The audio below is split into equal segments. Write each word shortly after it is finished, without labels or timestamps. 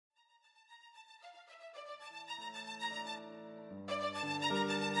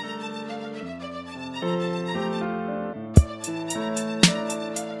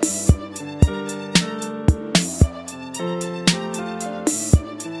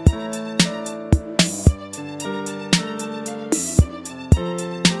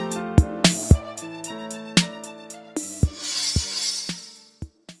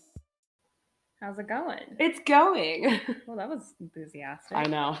How's it going? It's going. Well, that was enthusiastic. I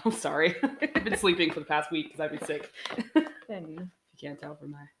know. I'm sorry. I've been sleeping for the past week because I've been sick. Then You can't tell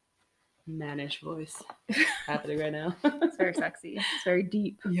from my mannish voice happening right now. it's very sexy. It's very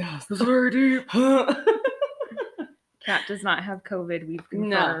deep. Yes, it's very deep. Kat does not have COVID. We've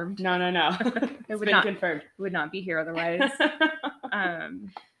confirmed. No. It's would been not- confirmed. Would not be here otherwise.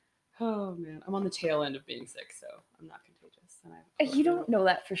 Oh man, I'm on the tail end of being sick, so I'm not contagious. And You don't know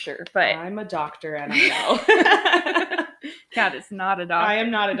that for sure, but I'm a doctor, and I know. Kat is not a doctor. I am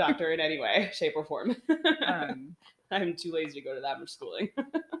not a doctor in any way, shape, or form. Um, I'm too lazy to go to that much schooling.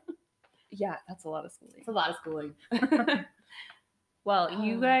 yeah, that's a lot of schooling. It's a lot of schooling. Well,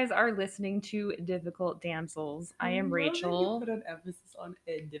 you guys are listening to Difficult Damsels. I am love that Rachel. You put an emphasis on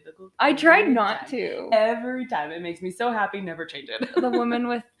difficult. I tried every not time. to. Every time. It makes me so happy. Never change it. The woman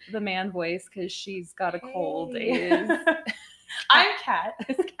with the man voice, because she's got a cold, Hey. is I'm Kat.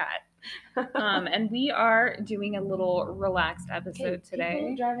 Kat. And we are doing a little relaxed episode today.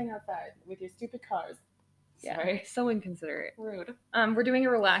 People driving outside with your stupid cars. Yeah, Sorry. so inconsiderate. Rude. We're doing a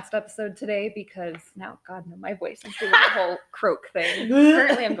relaxed episode today because now, God, no, my voice is doing the whole croak thing.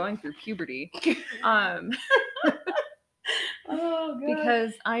 Currently, I'm going through puberty. Oh, God.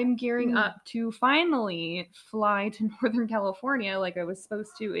 Because I'm gearing up to finally fly to Northern California like I was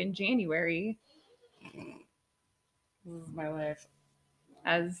supposed to in January This is my life.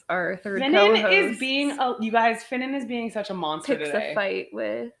 as our third Finnan co-host is being, you guys, Finnan is being such a monster picks today. a fight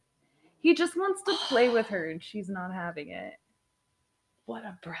with. He just wants to play with her and she's not having it. What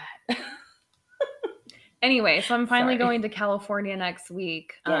a brat. Anyway, so I'm finally Sorry. going to California next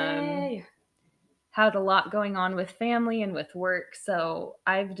week. Yay. Had a lot going on with family and with work, so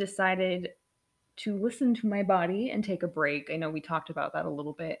I've decided to listen to my body and take a break. I know we talked about that a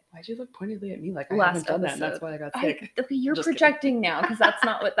little bit. Why'd you look pointedly at me like I Last haven't done that? episode. And that's why I got sick. Okay, you're Just kidding. projecting now because that's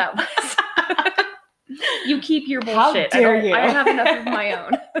not what that was. You keep your How bullshit. dare I you. have enough of my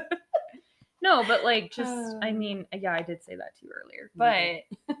own. No, but like, just I mean, yeah, I did say that to you earlier,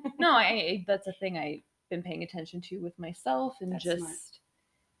 but no, I that's a thing I've been paying attention to with myself and That's just. smart.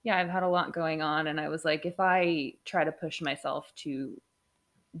 Yeah, I've had a lot going on, and I was like, if I try to push myself to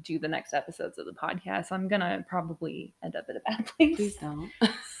do the next episodes of the podcast, I'm gonna probably end up at a bad place. Please don't.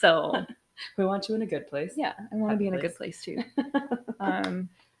 So We want you in a good place. yeah, I want to Happy be in a place. good place too.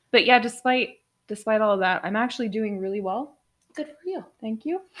 But yeah, despite all of that, I'm actually doing really well. Good for you. Thank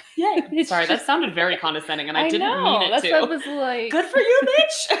you. Yay. It's Sorry, that just- sounded very condescending, and I didn't know, mean it that's to. what was like. Good for you,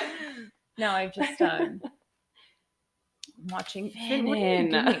 bitch. No, I've just watching. Finn, what are you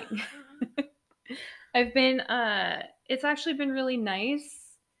Finnan. doing? I've been. It's actually been really nice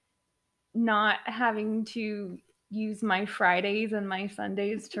not having to use my Fridays and my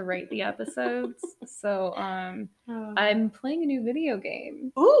Sundays to write the episodes. So I'm playing a new video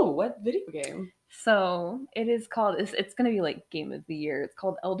game. Ooh, what video game? So it is called. It's going to be like Game of the Year. It's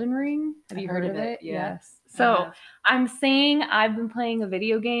called Elden Ring. Have I've you heard heard of of it, it? yeah. Yes. So I'm saying I've been playing a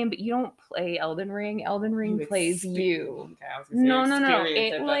video game, but you don't play Elden Ring. Elden Ring plays you. Okay, I was gonna say No.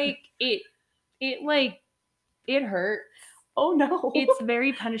 experience It hurts. Oh no. It's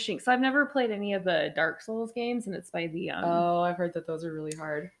very punishing. So I've never played any of the Dark Souls games, and it's by the Oh, I've heard that those are really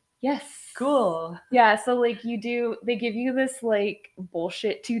hard. yes. Cool. Yeah, so like they give you this like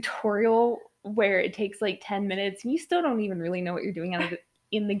bullshit tutorial where it takes like 10 minutes and you still don't even really know what you're doing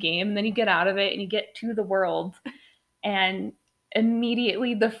in the game. And then you get out of it and you get to the world and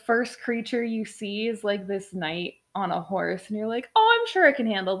immediately the first creature you see is like this knight on a horse and you're like, oh, I'm sure I can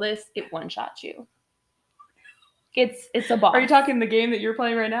handle this. It one-shots you. It's a boss. Are you talking the game that you're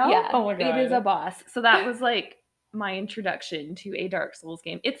playing right now? Yeah. Oh my god. It is a boss. So that was like my introduction to a Dark Souls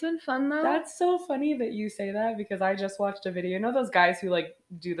game. It's been fun though. That's so funny that you say that because I just watched a video. You know those guys who like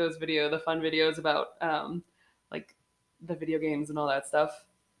do those the fun videos about like the video games and all that stuff?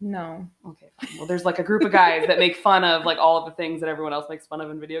 No. Okay, fine. Well, there's like a group of guys that make fun of like all of the things that everyone else makes fun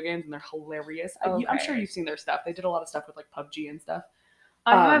of in video games, and they're hilarious. I'm Okay. sure you've seen their stuff. They did a lot of stuff with like PUBG and stuff.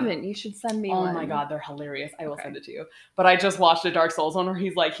 I haven't. You should send me Oh one. my god, they're hilarious. I will Okay. send it to you. But I just watched a Dark Souls one where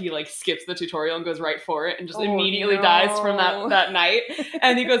he skips the tutorial and goes right for it and just Oh, immediately no. dies from that night.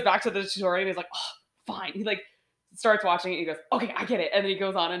 And he goes back to the tutorial and he's like, oh, fine. He like starts watching it and he goes, okay, I get it. And then he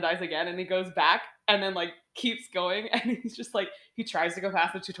goes on and dies again and he goes back and then like keeps going and he's just like he tries to go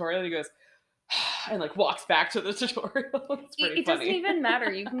past the tutorial and he goes, and like walks back to the tutorial. It's pretty It funny. doesn't even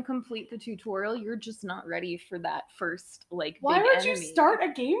matter. You can complete the tutorial. You're just not ready for that first like Why big would you enemy. start a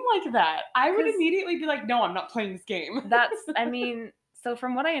game like that? I would 'Cause immediately be like, no, I'm not playing this game. That's, I mean, so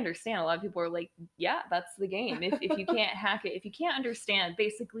from what I understand, a lot of people are like, yeah, that's the game. If you can't hack it, if you can't understand,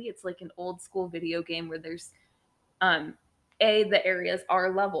 basically it's like an old school video game where there's the areas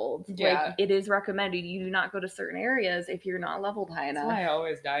are leveled. Yeah. Like it is recommended you do not go to certain areas if you're not leveled high That's enough. why I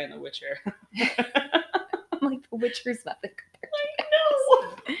always die in The Witcher. Like The Witcher's nothing compared to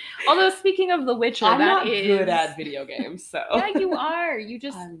I know. Although speaking of The Witcher, I'm that not is good at video games, so Yeah, you are. You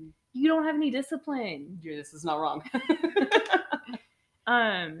just I'm- you don't have any discipline. this is not wrong.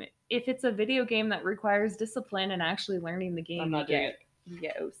 If it's a video game that requires discipline and actually learning the game, I'm not doing it. you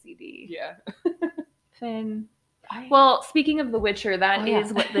get OCD. Yeah. Finn. Well, speaking of The Witcher, that is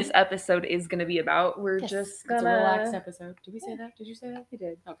yeah. what this episode is going to be about. We're just It's gonna a relaxed episode. Did we say Yeah. that? Did you say that? We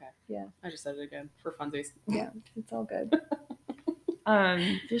did. Okay. Yeah. I just said it again for funsies. Yeah, it's all good.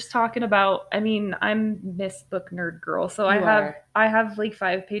 Just talking about. I mean, I'm Miss Book Nerd Girl, so You are. I have like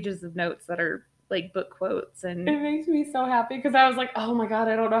 5 pages of notes that are like book quotes and It makes me so happy because I was like, oh my god,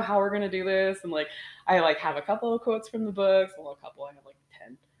 I don't know how we're gonna do this, and like I like have a couple of quotes from the books. Well, a couple. I have like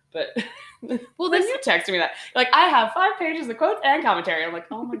 10, but well, then this you texted me that like I have 5 pages of quotes and commentary. I'm like,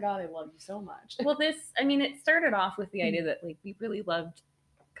 oh my god, I love you so much. well this. I mean, it started off with the idea that like we really loved.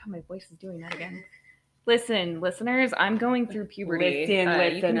 God, my voice is doing that again. Listen, listeners, I'm going through puberty.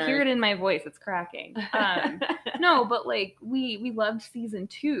 Listen, you can hear listeners. it in my voice; it's cracking. No, but like we loved season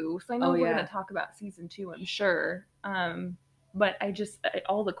 2, so I know Oh, we're yeah. gonna talk about season 2, I'm sure. But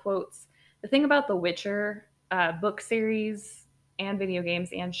all the quotes. The thing about The Witcher book series and video games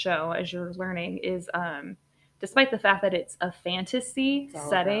and show, as you're learning, is despite the fact that it's a fantasy It's all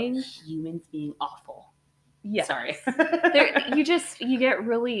setting, about humans being awful. yeah, Sorry. you get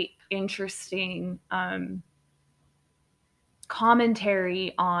really interesting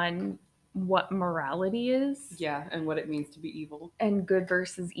commentary on what morality is. Yeah, and what it means to be evil. And good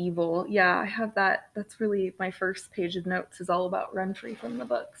versus evil. Yeah, I have that. That's really my first page of notes is all about Renfrey from the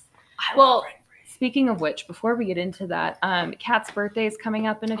books. Well, speaking of which, before we get into that, Kat's birthday is coming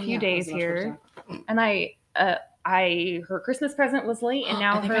up in a few days here, and her Christmas present was late, and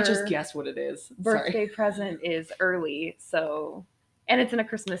now I think her I just guessed what it is. birthday Sorry. present is early. So, and it's in a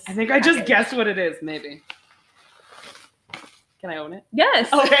Christmas. I think I just package. guessed what it is. Maybe. Can I own it?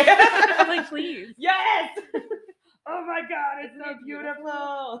 Yes. Okay. Like, please. Yes. Oh my god, it's Isn't so it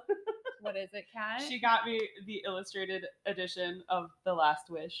beautiful. What is it, Kat? She got me the illustrated edition of The Last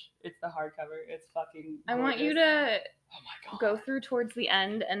Wish. It's the hardcover. It's fucking gorgeous. I want you to Oh my god. go through towards the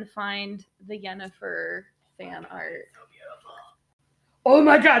end and find the Yennefer fan art. So beautiful. Oh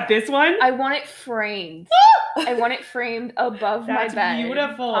my god, this one? I want it framed. I want it framed above That's my bed.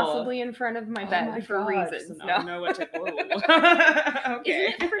 beautiful. Possibly in front of my bed my for gosh, reasons. so No. I know what to. Oh. Okay.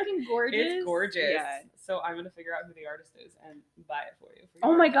 Isn't it freaking gorgeous? It's gorgeous. Yeah. So I'm gonna figure out who the artist is and buy it for you.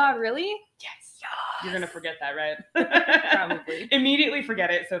 Oh my god, really? Yes. You're gonna forget that, right? Probably. Immediately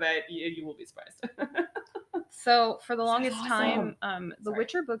forget it so that you will be surprised. So for the That's longest awesome. time, the Sorry.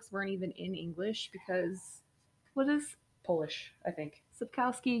 Witcher books weren't even in English because what is Polish, I think.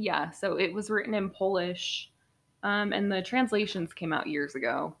 Sapkowski? Yeah, so it was written in Polish, and the translations came out years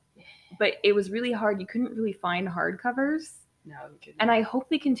ago. But it was really hard. You couldn't really find hardcovers. No, you couldn't. And I hope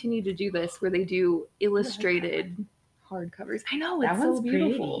they continue to do this where they do illustrated hardcovers. I know, it's that so one's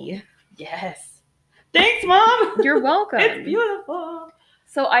beautiful. pretty. Yes. Thanks, Mom. You're welcome. It's beautiful.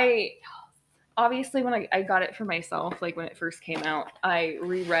 So obviously when I got it for myself, like when it first came out, I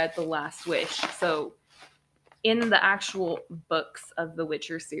reread The Last Wish. So in the actual books of the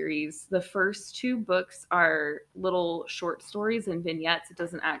Witcher series, the first 2 books are little short stories and vignettes. It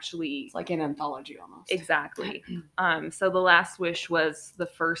doesn't actually It's like an anthology almost. exactly. So The Last Wish was the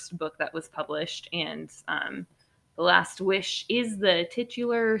first book that was published, and The Last Wish is the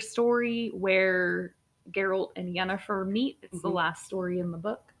titular story where Geralt and Yennefer meet. It's the Mhm. last story in the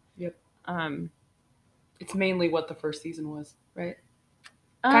book. Yep. It's mainly what the first season was, right?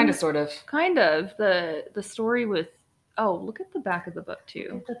 Um, Kind of, sort of. Kind of. The story with look at the back of the book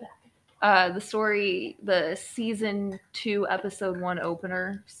too. The story, the season 2, episode 1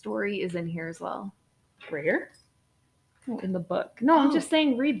 opener story is in here as well. Right here? In the book. No, I'm Oh. just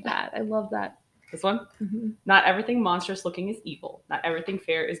saying read that. I love that. This one? Mhm. Not everything monstrous looking is evil. Not everything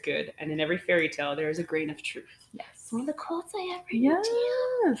fair is good. And in every fairy tale, there is a grain of truth. Yes. One of the quotes I have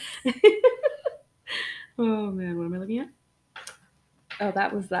Yes. Oh, man. What am I looking at? Oh,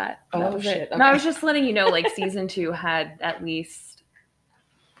 that was that. Oh, That was shit, it. No, I okay. was just letting you know, like season 2 had at least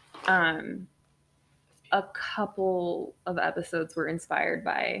That's a couple of episodes were inspired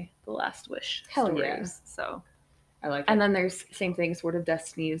by the Last Wish Hell stories. yeah. So I like it. and then there's same thing, Sword of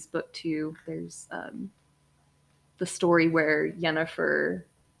Destiny's book 2. There's the story where Yennefer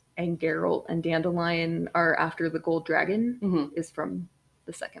and Geralt and Dandelion are after the gold dragon is from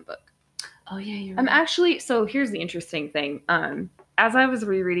the second book. Oh yeah, you're I'm right. actually, so here's the interesting thing. As I was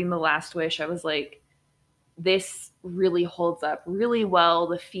rereading The Last Wish, I was like, this really holds up really well.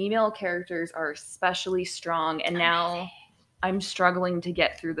 The female characters are especially strong, and now I'm struggling to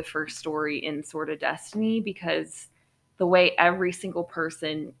get through the first story in Sword of Destiny because the way every single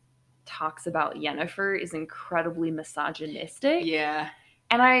person talks about Yennefer is incredibly misogynistic. Yeah.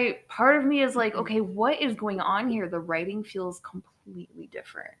 And part of me is like, okay, what is going on here? The writing feels completely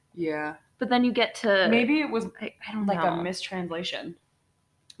different. Yeah. But then you get to Maybe it was I don't like know. a mistranslation.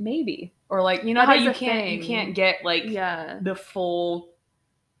 Maybe. Or like, you know That how is you a can't thing. get like Yeah. the full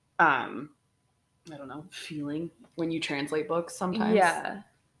I don't know, feeling when you translate books sometimes. Yeah.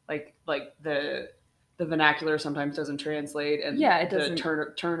 Like the vernacular sometimes doesn't translate, and Yeah, it the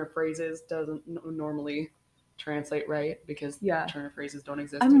doesn't. turn of phrases doesn't normally translate right because turn of phrases don't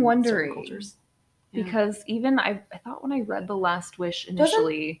exist I'm in wondering, certain cultures. Yeah. because even I thought when I read The Last Wish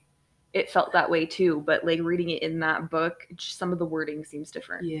initially, it felt that way too. But like reading it in that book, some of the wording seems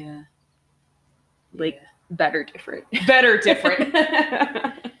different. Yeah. Like better different. Better different.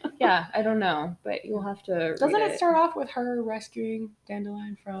 Yeah, I don't know, but you'll have to. Doesn't read it start off with her rescuing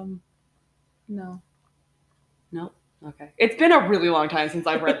Dandelion from? No. No. Okay. It's been a really long time since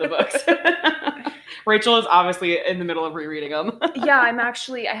I've read the books. Rachel is obviously in the middle of rereading them. Yeah, I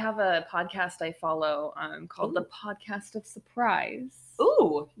have a podcast I follow called The Podcast of Surprise.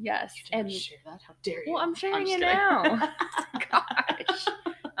 Ooh. Yes. You didn't share that? How dare you? Well, I'm sharing it kidding. now. Gosh.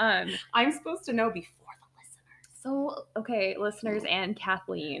 I'm supposed to know before the listeners. So, okay, listeners and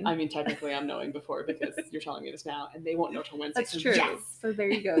Kathleen. I mean, technically I'm knowing before because you're telling me this now, and they won't know till Wednesday. That's true. Yes! So there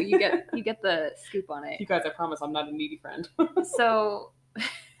you go. You get the scoop on it. You guys, I promise I'm not a needy friend. So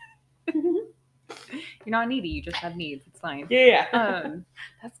you're not needy, you just have needs. It's fine. Yeah.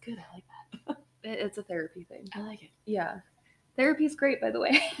 That's good. I like that. It's a therapy thing. I like it. Yeah. Therapy's great, by the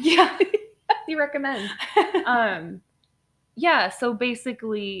way. Yeah. You recommend. Yeah, so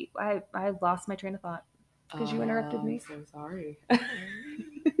basically I lost my train of thought because you interrupted me. I'm so sorry.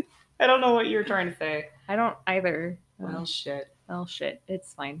 I don't know what you're trying to say. I don't either. Well, shit.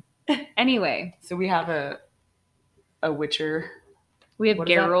 It's fine. Anyway, so we have a Witcher. We have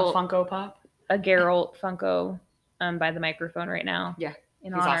Geralt, a Funko Pop. A Geralt Funko by the microphone right now. Yeah.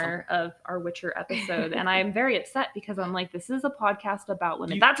 In honor of our Witcher episode. And I'm very upset because I'm like, this is a podcast about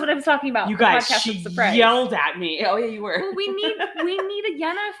women. That's what I was talking about. You guys, she yelled at me. Oh yeah, you were. Well, we need a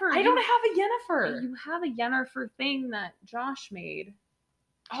Yennefer. I don't have a Yennefer. You have a Yennefer thing that Josh made.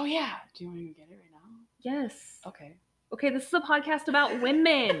 Oh yeah. Do you want to get it right now? Yes. Okay. Okay, this is a podcast about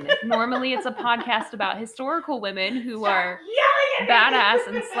women. Normally it's a podcast about historical women who are badass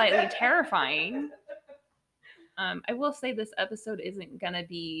and slightly terrifying. I will say this episode isn't going to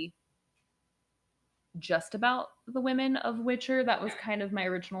be just about the women of Witcher. That was kind of my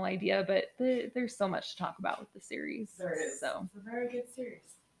original idea, but there's so much to talk about with the series. There is. So it's a very good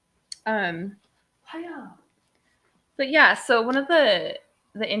series. But yeah, so one of the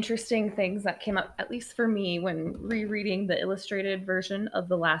interesting things that came up, at least for me, when rereading the illustrated version of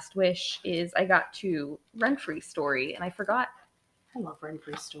The Last Wish is I got to Renfri's story, and I forgot I love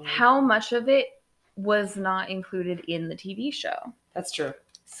Renfri's story. How much of it was not included in the TV show. That's true.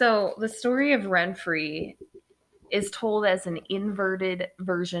 So the story of Renfri is told as an inverted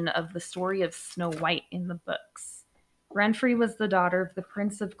version of the story of Snow White in the books. Renfri was the daughter of the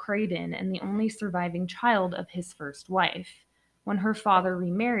Prince of Craden and the only surviving child of his first wife. When her father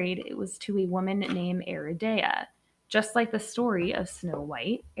remarried, it was to a woman named Eridea. Just like the story of Snow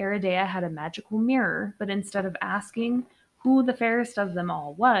White, Eridea had a magical mirror, but instead of asking who the fairest of them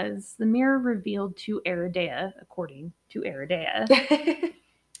all was, the mirror revealed to Eridea, according to Eridea,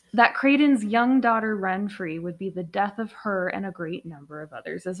 that Craden's young daughter Renfri would be the death of her and a great number of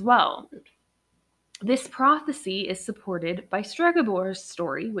others as well. This prophecy is supported by Stregobor's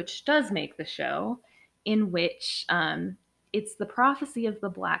story, which does make the show, in which it's the prophecy of the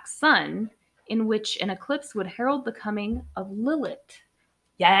Black Sun, in which an eclipse would herald the coming of Lilith.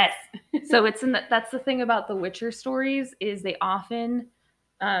 Yes. So it's that's the thing about the Witcher stories is they often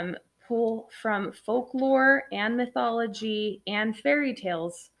pull from folklore and mythology and fairy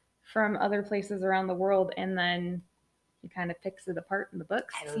tales from other places around the world, and then he kind of picks it apart in the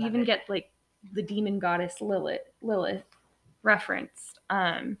books. So you even get like the demon goddess Lilith referenced.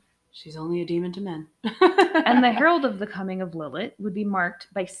 She's only a demon to men. And the herald of the coming of Lilith would be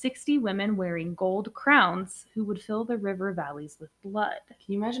marked by 60 women wearing gold crowns who would fill the river valleys with blood.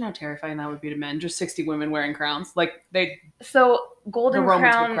 Can you imagine how terrifying that would be to men? Just 60 women wearing crowns. Like, So golden The Romans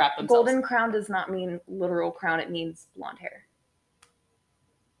would crown, crap themselves. golden crown does not mean literal crown. It means blonde hair.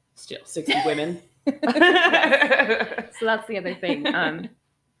 still 60 women. So that's the other thing,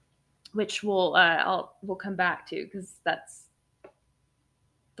 which we'll come back to, because that's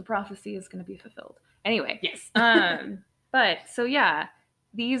the prophecy is going to be fulfilled. Anyway, Yes. but so yeah,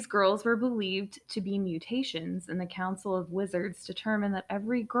 these girls were believed to be mutations, and the Council of Wizards determined that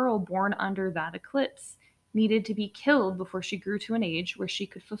every girl born under that eclipse needed to be killed before she grew to an age where she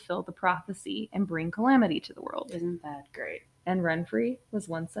could fulfill the prophecy and bring calamity to the world. Isn't that great? And Renfri was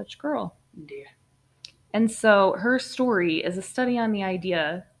one such girl. Indeed. And so her story is a study on the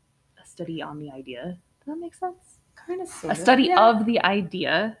idea. Does that make sense? Kind of. A study of the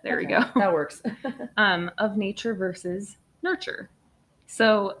idea. There we go. That works. Of nature versus nurture.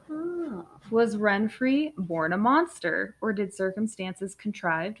 So, was Renfri born a monster, or did circumstances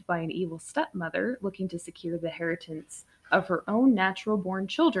contrived by an evil stepmother looking to secure the inheritance of her own natural-born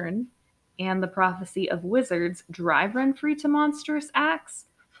children and the prophecy of wizards drive Renfri to monstrous acts,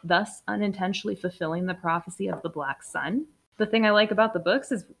 thus unintentionally fulfilling the prophecy of the Black Sun? The thing I like about the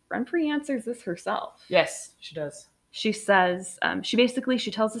books is Renfri answers this herself. Yes, she does. She says, she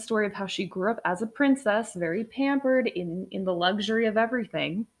tells the story of how she grew up as a princess, very pampered in the luxury of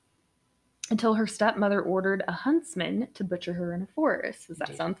everything, until her stepmother ordered a huntsman to butcher her in a forest. Does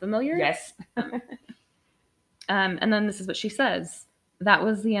that sound familiar? Yes. And then this is what she says. That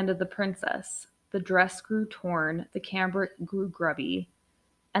was the end of the princess. The dress grew torn, the cambric grew grubby,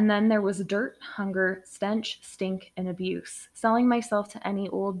 and then there was dirt, hunger, stench, stink, and abuse. Selling myself to any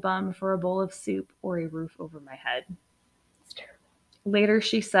old bum for a bowl of soup or a roof over my head. It's terrible. Later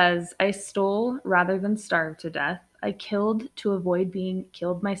she says, I stole rather than starved to death. I killed to avoid being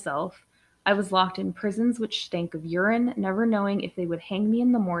killed myself. I was locked in prisons which stank of urine, never knowing if they would hang me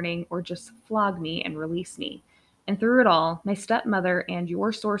in the morning or just flog me and release me. And through it all, my stepmother and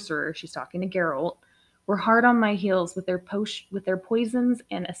your sorcerer, she's talking to Geralt, were hard on my heels with their poisons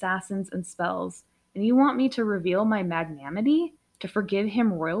and assassins and spells. And you want me to reveal my magnanimity? To forgive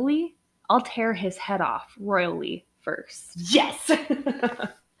him royally? I'll tear his head off royally first. Yes!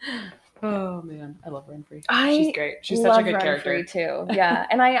 Oh, man. I love Renfri. She's great. She's such a good character. too. Yeah.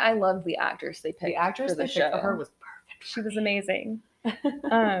 And I love the actress they picked. The actress for the they show. picked for her was perfect. She was amazing.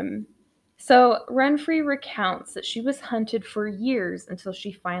 So Renfri recounts that she was hunted for years until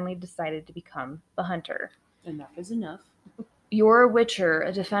she finally decided to become the hunter. Enough is enough. You're a witcher,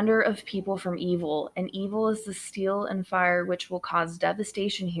 a defender of people from evil, and evil is the steel and fire which will cause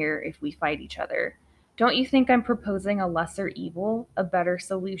devastation here if we fight each other. Don't you think I'm proposing a lesser evil, a better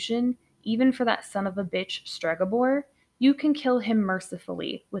solution, even for that son of a bitch Stregobor? You can kill him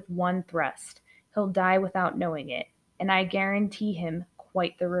mercifully with one thrust. He'll die without knowing it, and I guarantee him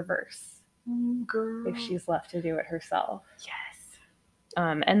quite the reverse. Girl. If she's left to do it herself. Yes.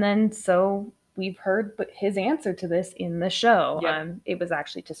 And then so we've heard his answer to this in the show. Yep. It was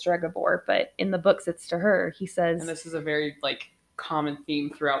actually to Stregobor, but in the books it's to her. He says, and this is a very common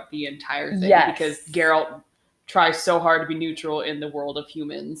theme throughout the entire thing, yes, because Geralt tries so hard to be neutral in the world of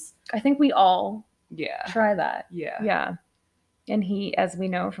humans. I think we all Yeah. try that. Yeah. Yeah. And he, as we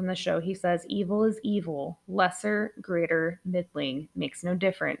know from the show, he says, evil is evil. Lesser, greater, middling, makes no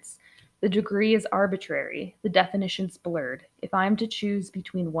difference. The degree is arbitrary. The definition's blurred. If I'm to choose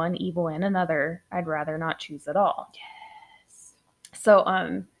between one evil and another, I'd rather not choose at all. Yes.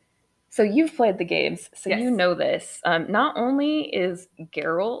 So you've played the games, so yes, you know this. Not only is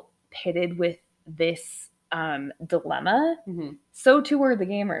Geralt pitted with this dilemma, so too are the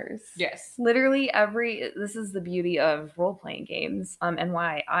gamers. Yes. Literally this is the beauty of role-playing games, and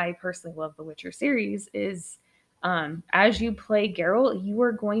why I personally love the Witcher series is, as you play Geralt, you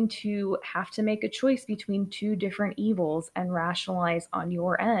are going to have to make a choice between two different evils and rationalize on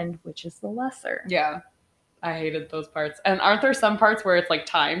your end, which is the lesser. Yeah. I hated those parts. And aren't there some parts where it's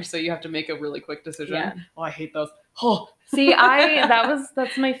timed, so you have to make a really quick decision? Yeah. Oh, I hate those. Oh. See,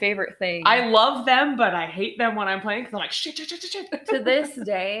 that's my favorite thing. I love them, but I hate them when I'm playing because I'm like, shit. To this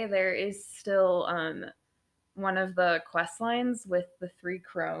day, there is still one of the quest lines with the 3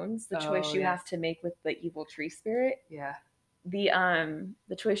 crones, the choice you have to make with the evil tree spirit. Yeah.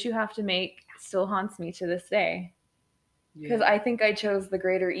 The choice you have to make still haunts me to this day. Because I think I chose the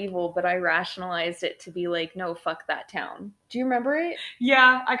greater evil, but I rationalized it to be no, fuck that town. Do you remember it?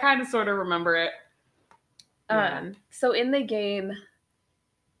 Yeah, I kind of sort of remember it. Yeah. So in the game,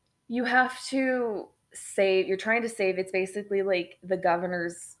 you have to save, you're trying to save, it's basically the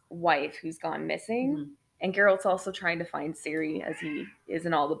governor's wife who's gone missing. Mhm. And Geralt's also trying to find Ciri, as he is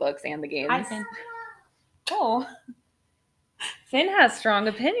in all the books and the games. Hi, Finn. Oh, Finn has strong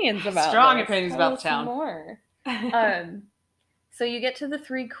opinions about Strong this. opinions Tell about us the town. more. So you get to the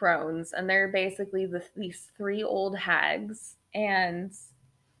three crones, and they're basically these three old hags, and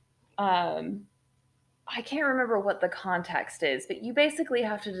I can't remember what the context is, but you basically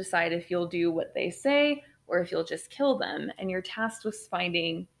have to decide if you'll do what they say or if you'll just kill them. And you're tasked with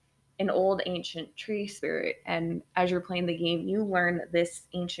finding an old ancient tree spirit. And as you're playing the game, you learn that this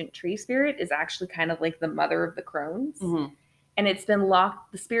ancient tree spirit is actually kind of like the mother of the crones. Mhm. And it's been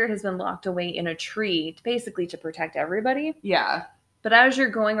locked, the spirit has been locked away in a tree, basically to protect everybody. Yeah. But as you're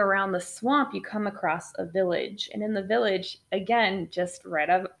going around the swamp, you come across a village. And in the village, again, just right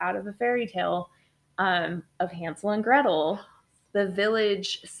out of a fairy tale of Hansel and Gretel, the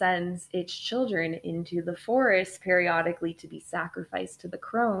village sends its children into the forest periodically to be sacrificed to the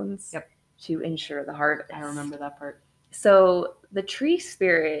crones to ensure the harvest. I remember that part. So the tree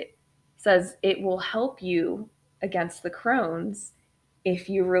spirit says it will help you against the crones if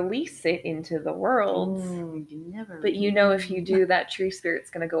you release it into the world. But you know, if you do, that tree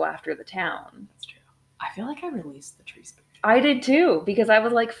spirit's going to go after the town. That's true. I feel like I released the tree spirit. I did too, because I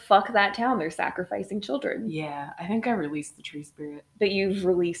was like, fuck that town. They're sacrificing children. Yeah, I think I released the tree spirit. But you've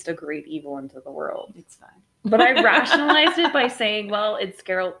released a great evil into the world. It's fine. But I rationalized it by saying, well, it's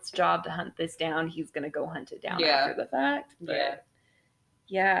Geralt's job to hunt this down. He's going to go hunt it down after the fact. But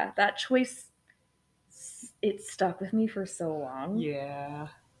yeah, that choice, it stuck with me for so long. Yeah,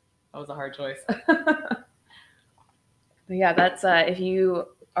 that was a hard choice. But yeah, that's if you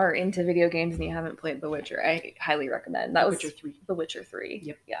are into video games and you haven't played The Witcher, I highly recommend. That was Witcher 3. The Witcher 3.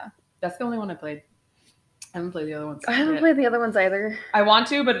 Yep. Yeah. That's the only one I played. I haven't played the other ones. I haven't played the other ones either. I want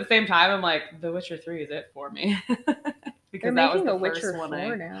to, but at the same time, I'm like, The Witcher 3 is it for me. Because that was the Witcher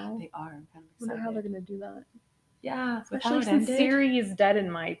 4 now. They are. I'm kind of I wonder how they're going to do that. Yeah, especially since Ciri is dead in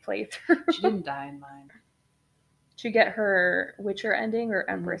my playthrough. She didn't die in mine. Did you get her Witcher ending or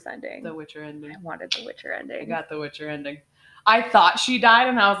Empress ending? The Witcher ending. I wanted the Witcher ending. I got the Witcher ending. I thought she died,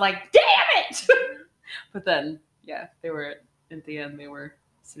 and I was like, damn it! But then, yeah, they were, at the end, they were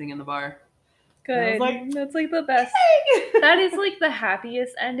sitting in the bar. Good. Like, that's like the best. That is like the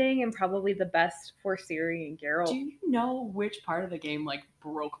happiest ending and probably the best for Ciri and Geralt. Do you know which part of the game, like,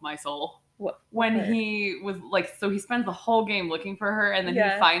 broke my soul? What? When he was, like, so he spends the whole game looking for her, and then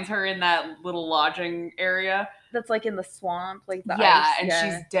he finds her in that little lodging area. That's like in the swamp, like the ice. And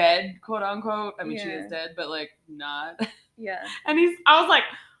she's dead, quote unquote. I mean, she is dead, but like not. Yeah. And I was like,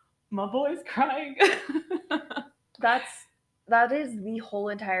 my boy's crying. That is the whole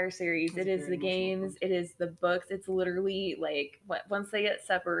entire series. It is the games. It is the books. It's literally like once they get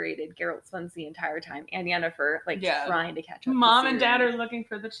separated, Geralt spends the entire time and Yennefer like trying to catch up. Mom and Dad are looking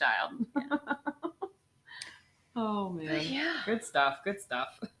for the child. Yeah. Oh man. Yeah. Good stuff. Good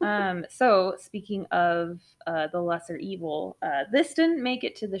stuff. So speaking of the lesser evil, this didn't make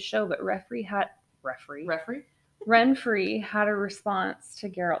it to the show, but Renfrey had a response to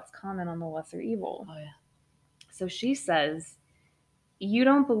Geralt's comment on the lesser evil. Oh yeah. So she says, "You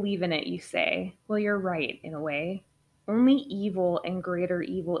don't believe in it, you say. Well, you're right in a way. Only evil and greater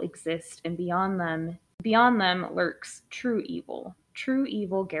evil exist, and beyond them lurks true evil. True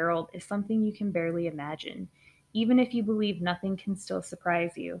evil, Geralt, is something you can barely imagine. Even if you believe, nothing can still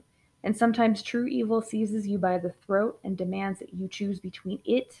surprise you. And sometimes true evil seizes you by the throat and demands that you choose between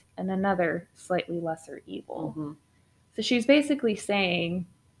it and another slightly lesser evil." Mm-hmm. So she's basically saying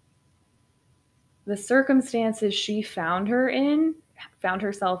the circumstances she found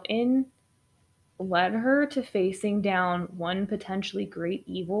herself in, led her to facing down one potentially great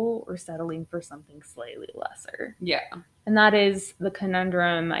evil or settling for something slightly lesser. Yeah. And that is the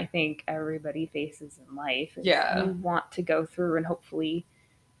conundrum I think everybody faces in life. Yeah. You want to go through and hopefully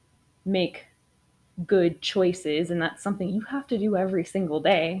make good choices, and that's something you have to do every single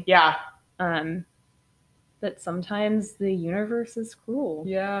day. Yeah. But sometimes the universe is cruel.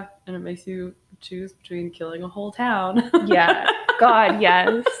 Yeah. And it makes you choose between killing a whole town. Yeah. God,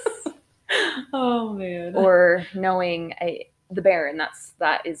 yes. Oh man. Or knowing the Baron,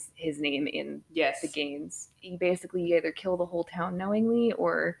 that is his name in the games. You basically either kill the whole town knowingly,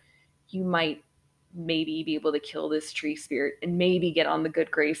 or you might maybe be able to kill this tree spirit and maybe get on the good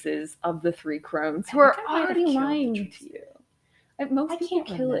graces of the three crones who are already lying to you. Most people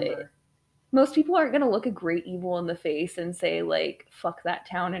kill it. Most people aren't going to look a great evil in the face and say, like, fuck that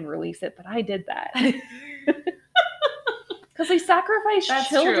town and release it, but I did that. Because they sacrificed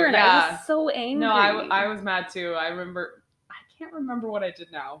children. True, yeah. I was so angry. No, I was mad too. I can't remember what I did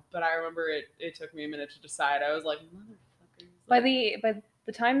now, but I remember it took me a minute to decide. I was like, motherfuckers.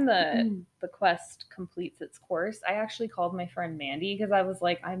 The time the quest completes its course, I actually called my friend Mandy because I was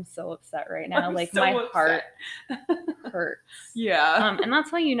like, I'm so upset right now. I'm like so my upset. heart hurts. Yeah. And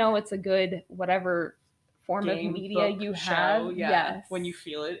that's how you know it's a good whatever form Game, of media book, you show, have. yeah. Yes. When you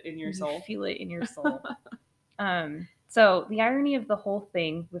feel it in your You soul. feel it in your soul. So the irony of the whole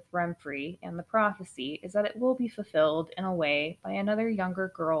thing with Renfri and the prophecy is that it will be fulfilled in a way by another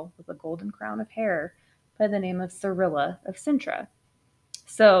younger girl with a golden crown of hair by the name of Cyrilla of Cintra.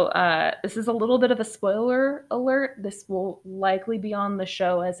 So this is a little bit of a spoiler alert. This will likely be on the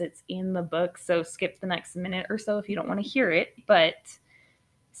show as it's in the book, so skip the next minute or so if you don't want to hear it. But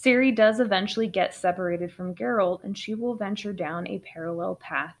Ciri does eventually get separated from Geralt, and she will venture down a parallel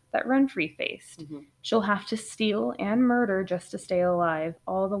path that Renfri faced. Mm-hmm. She'll have to steal and murder just to stay alive,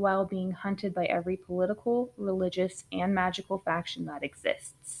 all the while being hunted by every political, religious, and magical faction that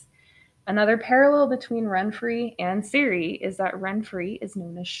exists. Another parallel between Renfri and Ciri is that Renfri is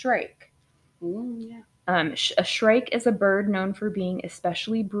known as Shrike. Yeah. A shrike is a bird known for being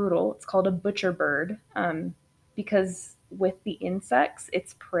especially brutal. It's called a butcher bird because with the insects,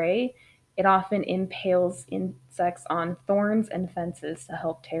 its prey, it often impales insects on thorns and fences to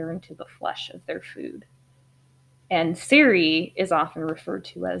help tear into the flesh of their food. And Ciri is often referred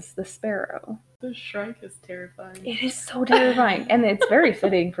to as the sparrow. The shrike is terrifying. It is so terrifying. And it's very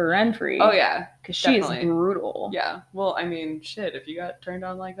fitting for Renfri. Oh, yeah. Because she is brutal. Yeah. Well, I mean, shit, if you got turned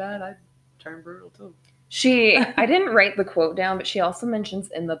on like that, I'd turn brutal too. I didn't write the quote down, but she also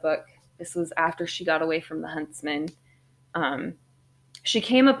mentions in the book, this was after she got away from the huntsman, she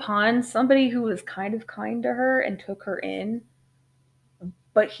came upon somebody who was kind of kind to her and took her in,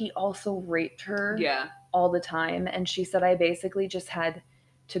 but he also raped her all the time. And she said, I basically just had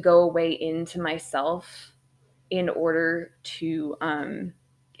to go away into myself in order to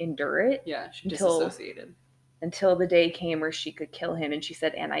endure it. Yeah, she disassociated. Until the day came where she could kill him. And she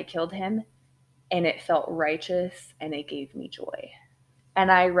said, and I killed him. And it felt righteous, and it gave me joy. And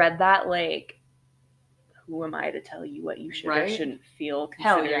I read that like, who am I to tell you what you should or shouldn't feel,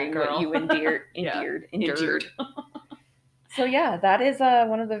 considering what you endured. So yeah, that is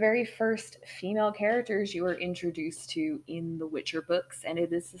one of the very first female characters you were introduced to in the Witcher books, and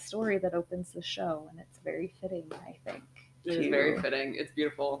it is the story that opens the show, and it's very fitting, I think. It is very fitting. It's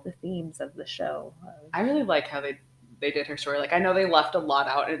beautiful. The themes of the show. I really like how they did her story. Like, I know they left a lot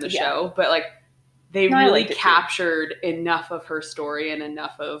out in the show, but like, they really captured enough of her story and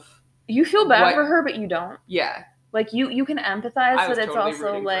enough of... You feel bad for her, but you don't. Yeah. Like, you can empathize, but it's totally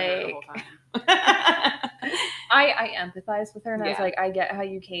also like... I empathize with her, and I was like, I get how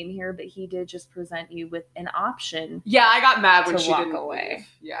you came here, but he did just present you with an option. Yeah, I got mad when she didn't away. Leave.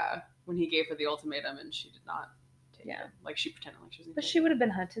 Yeah, when he gave her the ultimatum and she did not take it. Like, she pretended like she was... But she would have been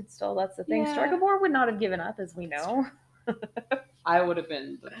hunted still, that's the thing. Stregobor would not have given up, as we know. I would have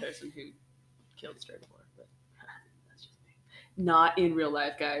been the person who killed Stregobor, but that's just me. Not in real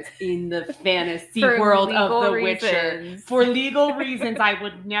life, guys. In the fantasy world of The Witcher. For legal reasons, I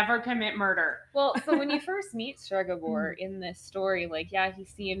would never commit murder. Well, so when you first meet Stregobor in this story, like, he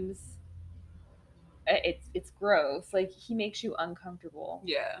seems... It's gross. Like, he makes you uncomfortable.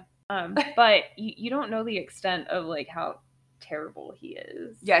 Yeah. But you don't know the extent of, like, how terrible he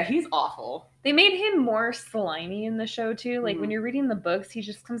is. Yeah, he's awful. They made him more slimy in the show too. Like when you're reading the books, he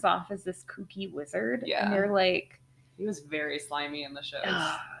just comes off as this kooky wizard. Yeah. And you're like, he was very slimy in the shows.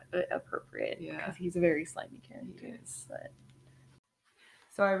 Appropriate. Yeah. Because he's a very slimy character. But...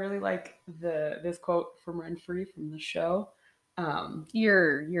 So I really like this quote from Renfri from the show.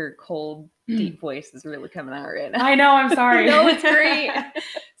 Your cold, deep voice is really coming out right now. I know, I'm sorry. No, it's great.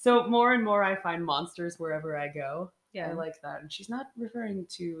 So more and more I find monsters wherever I go. Yeah. I like that. And she's not referring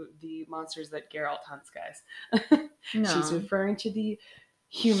to the monsters that Geralt hunts, guys. No. She's referring to the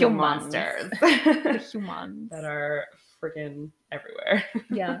human monsters. The humans. That are freaking everywhere.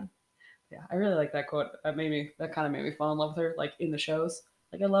 Yeah. Yeah, I really like that quote. That kind of made me fall in love with her, like in the shows.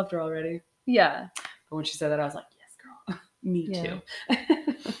 Like, I loved her already. Yeah. But when she said that, I was like, yes, girl. Me too.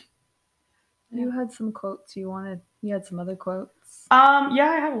 You had some quotes you had some other quotes? Yeah,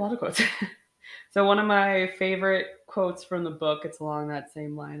 I have a lot of quotes. So one of my favorite quotes from the book, it's along that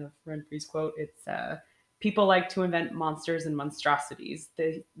same line of Renfri's quote. It's, people like to invent monsters and monstrosities.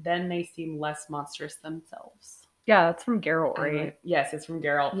 Then they seem less monstrous themselves. Yeah, that's from Geralt, right? Yes, it's from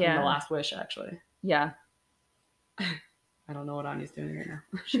Geralt from The Last Wish, actually. Yeah. I don't know what Anya's doing right now.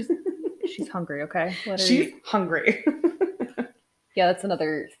 She's hungry, okay? She's hungry. Yeah, that's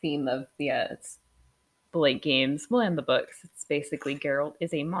another theme of it's the late games, well, and the books. It's basically Geralt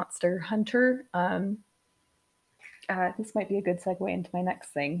is a monster hunter. This might be a good segue into my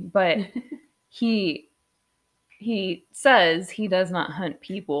next thing, but he he says he does not hunt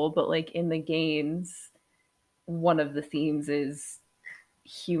people, but like in the games, one of the themes is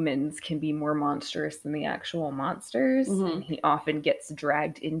humans can be more monstrous than the actual monsters, and he often gets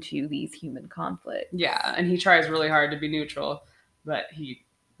dragged into these human conflicts. Yeah, and he tries really hard to be neutral, but he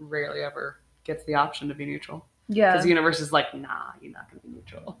rarely ever gets the option to be neutral. Yeah. Because the universe is like, nah, you're not going to be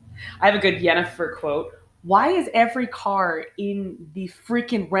neutral. I have a good Yennefer quote. Why is every car in the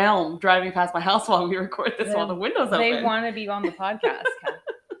freaking realm driving past my house while we record this while the window's open? They want to be on the podcast,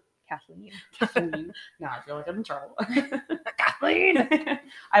 Kathleen. Kathleen. Now I feel like I'm in trouble. Kathleen! I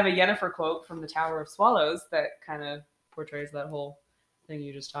have a Yennefer quote from the Tower of Swallows that kind of portrays that whole thing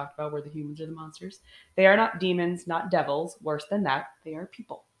you just talked about, where the humans are the monsters. They are not demons, not devils. Worse than that, they are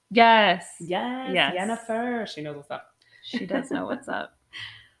people. Yes. Yes. Yennefer. She knows what's up. She does know what's up.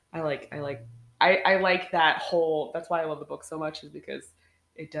 I like that whole, that's why I love the book so much, is because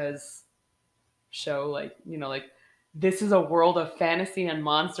it does show like this is a world of fantasy and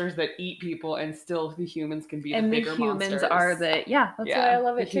monsters that eat people, and still the humans can be the bigger monsters. And the humans are the, that's why I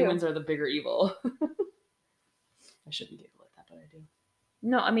love it too. The humans are the bigger evil. I shouldn't giggle at that, but I do.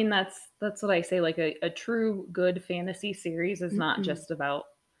 No, I mean, that's what I say. Like a true good fantasy series is not just about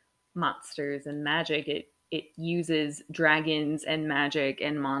monsters and magic. It uses dragons and magic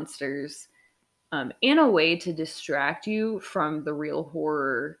and monsters in a way to distract you from the real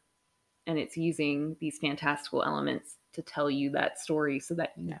horror, and it's using these fantastical elements to tell you that story so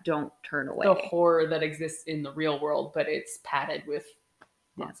that you don't turn away. The horror that exists in the real world, but it's padded with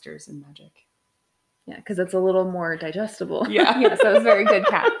monsters and magic. Yeah, because it's a little more digestible. Yeah. Yeah, so it was very good,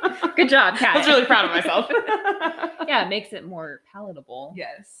 Kat. Good job, Kat. I was really proud of myself. Yeah, it makes it more palatable.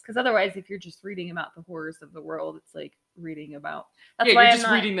 Yes. Because otherwise, if you're just reading about the horrors of the world, it's like reading about... That's why you're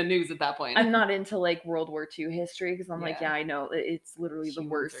just reading the news at that point. I'm not into like World War II history, because I'm like, I know, it's literally the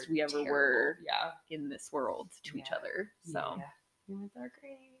worst we ever were in this world to each other. So humans are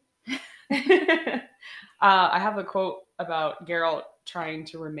great. I have a quote about Geralt trying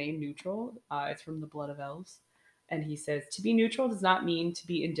to remain neutral. It's from The Blood of Elves. And he says, to be neutral does not mean to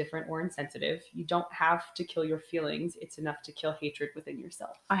be indifferent or insensitive. You don't have to kill your feelings. It's enough to kill hatred within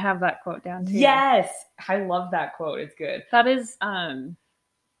yourself. I have that quote down too. Yes! I love that quote. It's good. That is, from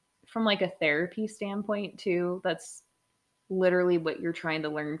like a therapy standpoint too, that's literally what you're trying to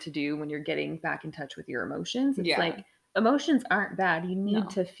learn to do when you're getting back in touch with your emotions. It's like, emotions aren't bad. You need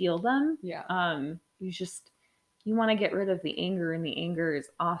to feel them. Yeah. You want to get rid of the anger, and the anger is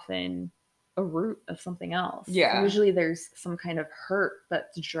often a root of something else. Yeah. Usually there's some kind of hurt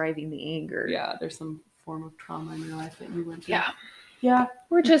that's driving the anger. Yeah, there's some form of trauma in your life that you went through. Yeah. Yeah.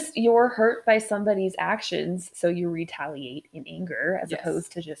 Or just you're hurt by somebody's actions, so you retaliate in anger as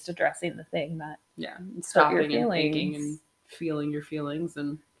opposed to just addressing the thing that stopping and thinking and feeling your feelings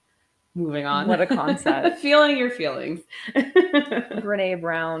and moving on. What a concept. Feeling your feelings. Brené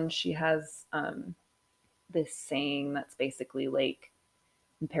Brown, she has this saying that's basically like,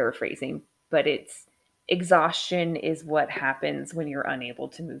 I'm paraphrasing, but it's exhaustion is what happens when you're unable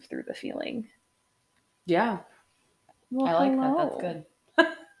to move through the feeling. Yeah. Well, I like that. That's good.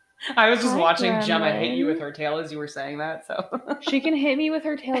 I was just watching Gemma hit you with her tail as you were saying that, so. She can hit me with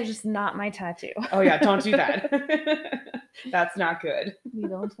her tail, just not my tattoo. Oh yeah, don't do that. That's not good. We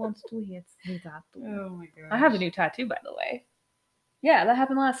don't want to hit the tattoo. Oh my god. I have a new tattoo, by the way. Yeah, that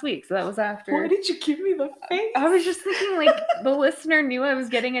happened last week, so that was after. Why did you give me the face? I was just thinking, like, the listener knew I was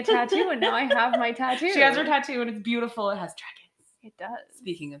getting a tattoo, and now I have my tattoo. She has her tattoo, and it's beautiful. It has dragons. It does.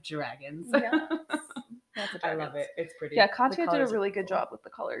 Speaking of dragons. Yes. I love it. It's pretty. Yeah, Katya did a really good job with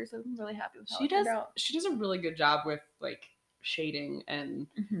the colors. I'm really happy with how it turned out. She does a really good job with, like, shading and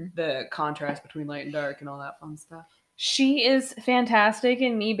the contrast between light and dark and all that fun stuff. She is fantastic,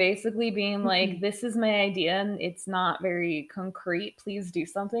 and me basically being like, this is my idea and it's not very concrete. Please do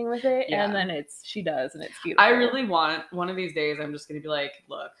something with it. Yeah. And then she does, and it's beautiful. I really want, one of these days, I'm just going to be like,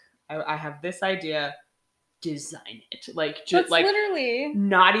 look, I have this idea, design it. Like, just like, literally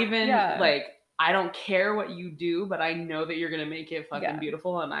not even like, I don't care what you do, but I know that you're going to make it fucking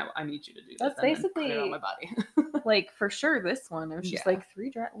beautiful, and I need you to do this. That's basically put it on my body. Like, for sure, this one, it was just like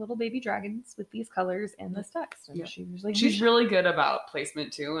 3 little baby dragons with these colors and this text. And she was like, she's really good about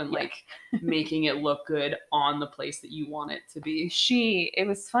placement too, and like making it look good on the place that you want it to be. It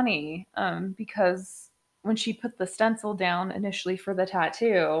was funny because when she put the stencil down initially for the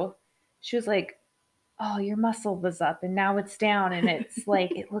tattoo, she was like, oh, your muscle was up and now it's down and it's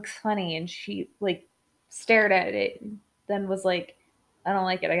like, it looks funny. And she like stared at it and then was like, I don't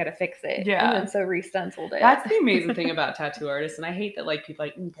like it. I got to fix it. Yeah. And then so re-stenciled it. That's the amazing thing about tattoo artists. And I hate that like people are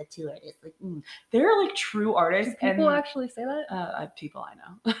like, tattoo artists. Like, they're like true artists. Do people actually say that? People I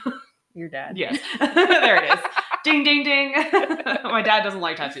know. Your dad. Yes. There it is. Ding, ding, ding. My dad doesn't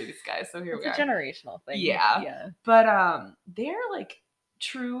like tattoos, guys, so here we It's are. a generational thing. Yeah. Yeah. But they're like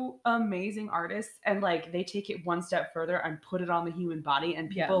true amazing artists, and like they take it one step further and put it on the human body, and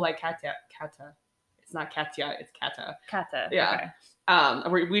people like Kata. It's not Katya, it's Kata. Kata. Yeah.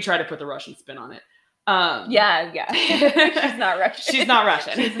 Okay. We try to put the Russian spin on it. Yeah. She's not Russian. She's not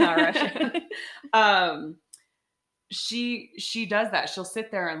Russian. She's not Russian. She does that. She'll sit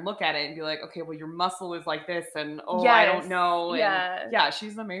there and look at it and be like, okay, well, your muscle is like this, and I Yes. don't know. And Yeah.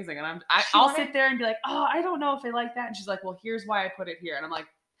 she's amazing. And I'll sit there and be like, oh, I don't know if I like that. And she's like, well, here's why I put it here. And I'm like,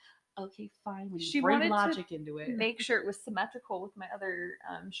 okay, fine. When you bring logic into it, make sure it was symmetrical with my other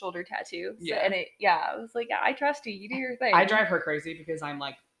shoulder tattoo. So, Yeah. and I was like, yeah, I trust you. You do your thing. I drive her crazy because I'm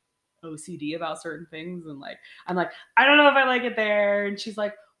like OCD about certain things, and like I'm like, I don't know if I like it there. And she's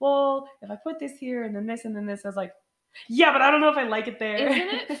like, well, if I put this here and then this and then this, I was like, yeah, but I don't know if I like it there.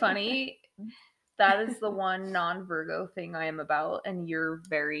 Isn't it funny? That is the one non-Virgo thing I am about, and you're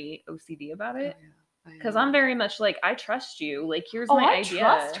very OCD about it. Because I'm very much like, I trust you. Like, here's my idea.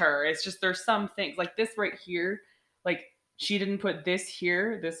 I trust her. It's just there's some things like this right here. Like she didn't put this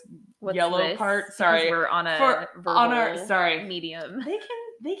here, this yellow part. Sorry, because we're on a verbal medium.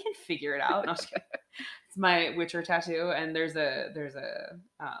 They can figure it out. No, it's my Witcher tattoo, and there's a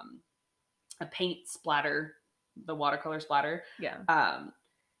paint splatter, the watercolor splatter. Yeah.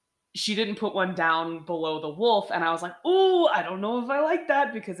 She didn't put one down below the wolf, and I was like, "Ooh, I don't know if I like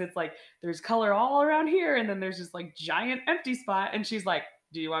that," because it's like there's color all around here, and then there's this like giant empty spot. And she's like,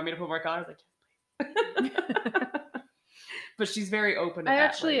 "Do you want me to put more color?" I was like, "Yes, please." But she's very open to I that.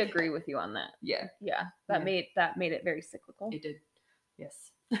 actually agree with you on that. Yeah. That made it very cyclical. It did.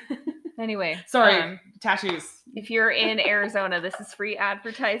 Yes. Anyway, sorry, tattoos. If you're in Arizona, this is free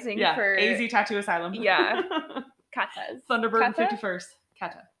advertising for AZ Tattoo Asylum. Yeah. Katas. Thunderbird Kata? and 51st.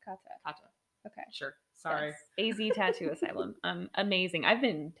 Kata. Okay. Sure. Sorry. Yes. AZ Tattoo Asylum. Amazing. I've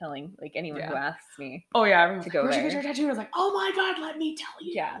been telling like anyone who asks me. Oh yeah, to go where'd there. you get your tattoo? I was like, oh my god, let me tell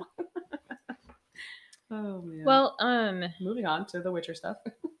you. Yeah. Oh man. Well, moving on to the Witcher stuff.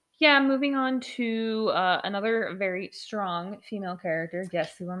 Yeah, moving on to another very strong female character.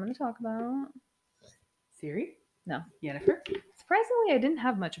 Guess who I'm going to talk about? Ciri? No. Yennefer? Surprisingly, I didn't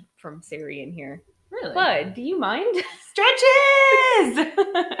have much from Ciri in here. Really? But do you mind? Stretches!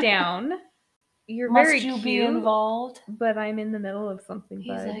 Down. You're Must very you cute, be involved? but I'm in the middle of something.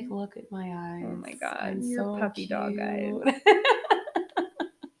 He's bud. like, look at my eyes. Oh my god, I'm you're so puppy dog cute. eyes.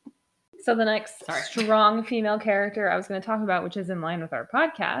 So the next strong female character I was going to talk about, which is in line with our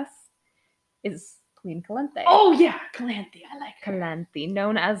podcast, is Queen Calanthe. Oh yeah, Calanthe. I like her. Calanthe,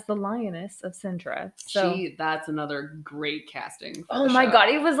 known as the Lioness of Cintra. So that's another great casting. Oh my god,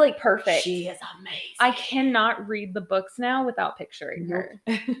 it was like perfect. She is amazing. I cannot read the books now without picturing her.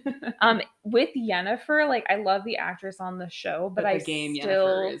 With Yennefer, like I love the actress on the show, but the I game still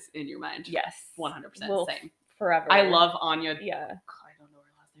Yennefer is in your mind. Yes, 100% same. Forever. I love Anya. Yeah, I don't know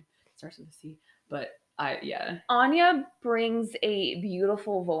her last name. It starts with a C, but Anya brings a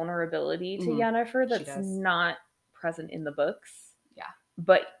beautiful vulnerability to Yennefer that's not present in the books. Yeah.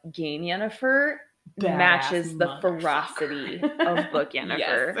 But game Yennefer matches the ferocity of book Yennefer.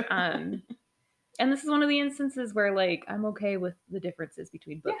 Yes. And this is one of the instances where like I'm okay with the differences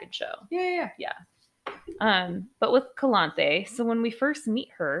between book and show. Yeah. But with Calanthe, so when we first meet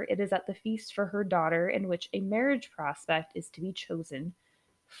her, it is at the feast for her daughter, in which a marriage prospect is to be chosen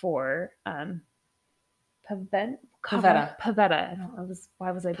for Pavetta.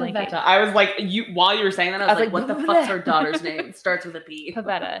 Why was I blanking? Pavetta. I was like, while you were saying that, I was like, what the fuck's her daughter's name? Starts with a P.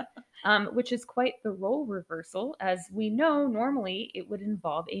 Pavetta. Which is quite the role reversal, as we know normally it would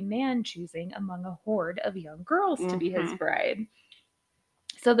involve a man choosing among a horde of young girls to be his bride.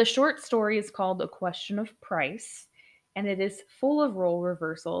 So the short story is called A Question of Price, and it is full of role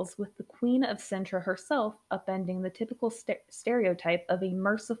reversals, with the Queen of Cintra herself upending the typical stereotype of a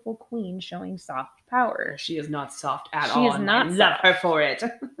merciful queen showing soft power. She is not soft at all. She is not. I love her for it.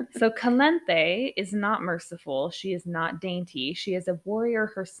 So Calanthe is not merciful. She is not dainty. She is a warrior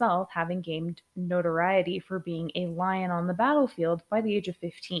herself, having gained notoriety for being a lion on the battlefield by the age of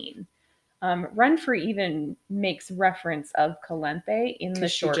 15. Renfrew even makes reference of Calanthe in the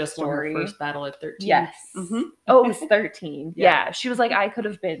short just story. Won her first battle at 13. Yes. Mm-hmm. Oh, it was 13. Yeah. She was like, I could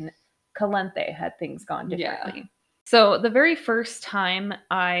have been Calanthe had things gone differently. Yeah. So the very first time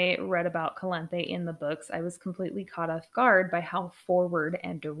I read about Calanthe in the books, I was completely caught off guard by how forward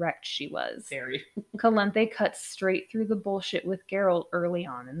and direct she was. Very. Calanthe cuts straight through the bullshit with Geralt early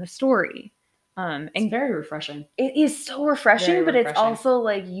on in the story. And it's very refreshing. It is so refreshing, but it's also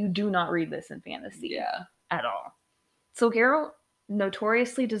like you do not read this in fantasy at all. So Geralt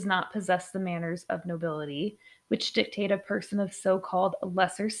notoriously does not possess the manners of nobility, which dictate a person of so-called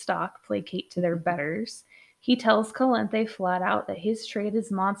lesser stock placate to their betters. He tells Calanthe flat out that his trade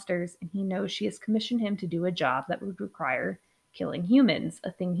is monsters, and he knows she has commissioned him to do a job that would require killing humans,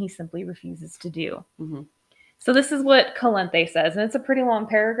 a thing he simply refuses to do. Mhm. So this is what Calanthe says, and it's a pretty long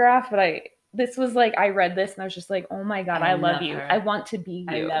paragraph, but I read this and I was just like, oh my god, I love you. her. I want to be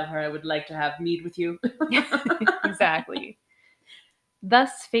I you. love her. I would like to have mead with you. Exactly.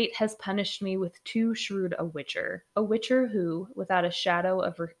 Thus fate has punished me with too shrewd a witcher who, without a shadow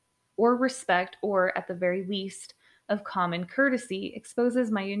of or respect, or at the very least of common courtesy,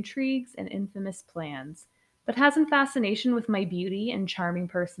 exposes my intrigues and infamous plans. But hasn't fascination with my beauty and charming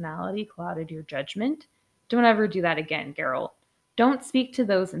personality clouded your judgment? Don't ever do that again, Geralt. Don't speak to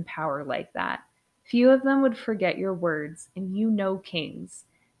those in power like that. Few of them would forget your words, and you know kings.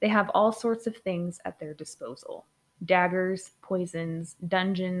 They have all sorts of things at their disposal. Daggers, poisons,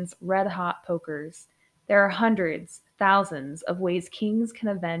 dungeons, red-hot pokers. There are hundreds, thousands of ways kings can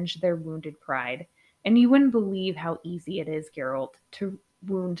avenge their wounded pride, and you wouldn't believe how easy it is, Geralt, to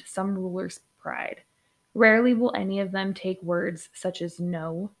wound some ruler's pride. Rarely will any of them take words such as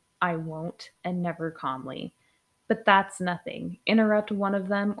no, I won't, and never calmly. But that's nothing. Interrupt one of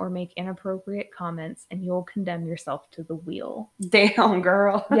them or make inappropriate comments, and you'll condemn yourself to the wheel. Damn,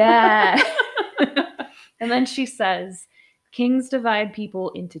 girl. Yeah. And then she says, kings divide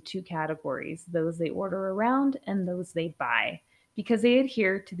people into two categories, those they order around and those they buy, because they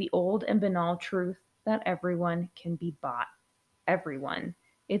adhere to the old and banal truth that everyone can be bought. Everyone.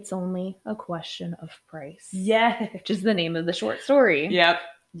 It's only a question of price. Yeah. Which is the name of the short story. Yep.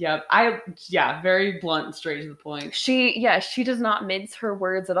 Very blunt and straight to the point. She does not mince her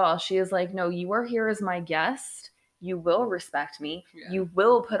words at all. She is like, no, you are here as my guest. You will respect me. Yeah. You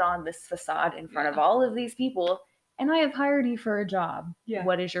will put on this facade in front of all of these people, and I have hired you for a job. Yeah.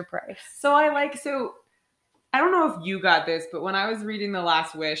 What is your price? So I don't know if you got this, but when I was reading The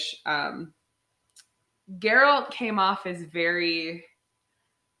Last Wish, Geralt came off as very,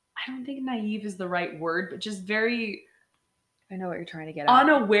 I don't think naive is the right word, but just very, I know what you're trying to get at.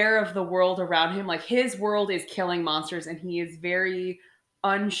 Unaware of the world around him. Like, his world is killing monsters, and he is very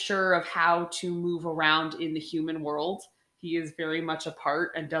unsure of how to move around in the human world. He is very much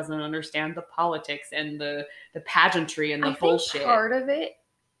apart and doesn't understand the politics and the pageantry and the bullshit. Think part of it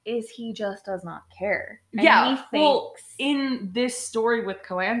is he just does not care. And he thinks, well, in this story with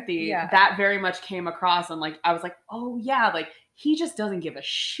Calanthe, that very much came across, and I was like, oh yeah, he just doesn't give a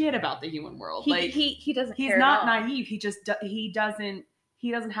shit about the human world. He doesn't. He's not naive. He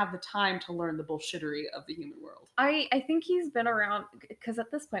doesn't have the time to learn the bullshittery of the human world. I think he's been around, because at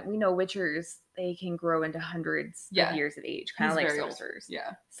this point we know witchers, they can grow into hundreds of years of age, kind of like sorcerers.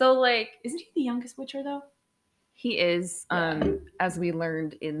 Yeah. So isn't he the youngest witcher though? He is, as we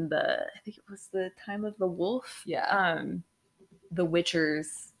learned in I think it was the Time of the Wolf. Yeah. The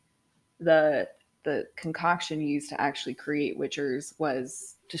witchers, the concoction used to actually create witchers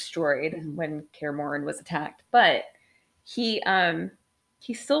was destroyed when Kaer Morhen was attacked. But he's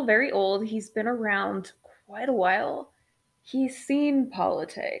still very old. He's been around quite a while. He's seen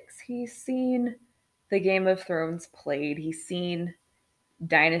politics. He's seen the Game of Thrones played. He's seen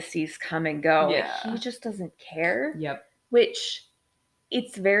dynasties come and go. Yeah. He just doesn't care. Yep. Which,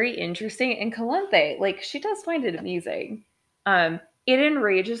 it's very interesting. And Calanthe, she does find it amusing. It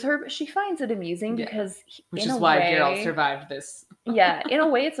enrages her, but she finds it amusing because, which is why Geralt survived this. Yeah, in a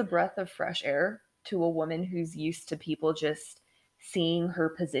way, it's a breath of fresh air to a woman who's used to people just seeing her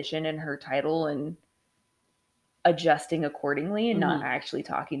position and her title and adjusting accordingly and not actually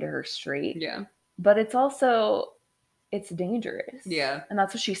talking to her straight. Yeah. But it's also, it's dangerous. Yeah. And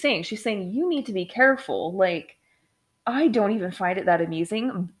that's what she's saying. She's saying, you need to be careful. I don't even find it that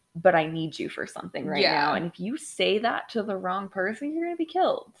amusing, but I need you for something right now. And if you say that to the wrong person, you're going to be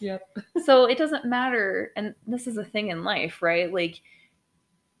killed. Yep. So it doesn't matter. And this is a thing in life, right?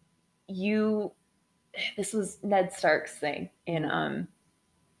 This was Ned Stark's thing in A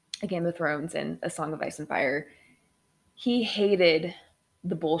Game of Thrones and A Song of Ice and Fire. He hated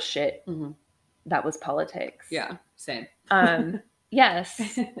the bullshit that was politics. Yeah, same.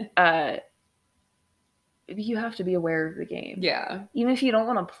 Yes. You have to be aware of the game. Yeah. Even if you don't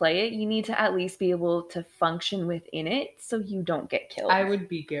want to play it, you need to at least be able to function within it so you don't get killed. I would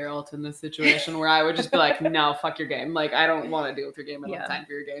be Geralt in this situation where I would just be like, no, fuck your game. I don't want to deal with your game. I don't have time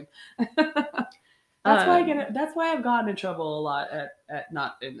for your game. That's why I've gotten in trouble a lot at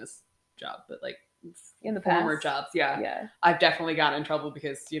not in this job, but in the former past jobs. Yeah. I've definitely gotten in trouble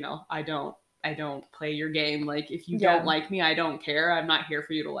because, I don't I don't play your game. Like, if you Yeah. don't like me, I don't care. I'm not here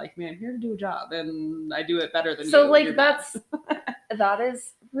for you to like me. I'm here to do a job, and I do it better than you. So like You're bad. that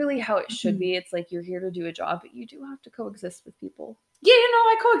is really how it should be. It's like you're here to do a job, but you do have to coexist with people. Yeah, you know,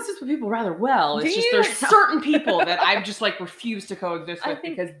 I coexist with people rather well. It's Do just you? there's certain people that I've just like refused to coexist I with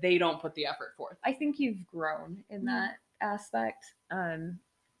think- because they don't put the effort forth. I think you've grown in that aspect.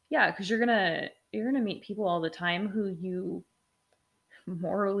 Yeah, because you're gonna meet people all the time who you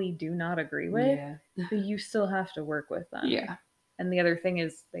morally do not agree with, Yeah. but you still have to work with them. Yeah. And the other thing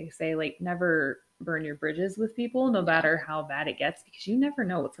is they say like never burn your bridges with people, no matter how bad it gets, because you never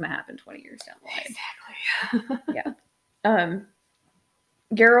know what's gonna happen 20 years down the line. Exactly.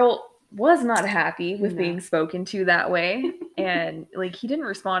 Geralt was not happy with No. being spoken to that way, and like he didn't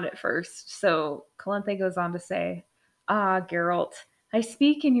respond at first. So Calanthe goes on to say, "Ah, Geralt, I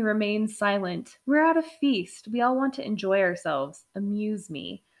speak and you remain silent. We're at a feast. We all want to enjoy ourselves. Amuse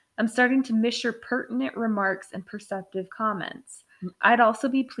me. I'm starting to miss your pertinent remarks and perceptive comments. I'd also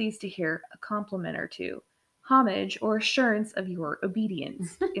be pleased to hear a compliment or two. Homage or assurance of your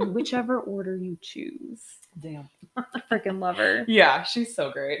obedience, in whichever order you choose." Damn. Freaking love her. Yeah, she's so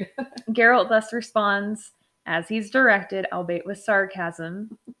great. Geralt thus responds, as he's directed, albeit with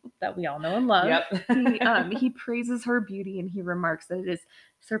sarcasm that we all know and love. Yep. He praises her beauty and he remarks that it is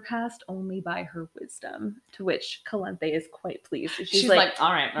surpassed only by her wisdom, to which Calanthe is quite pleased. She's like,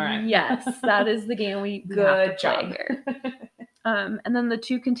 all right. Yes, that is the game we Good have to job. play here. And then the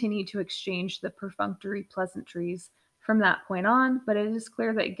two continue to exchange the perfunctory pleasantries from that point on, but it is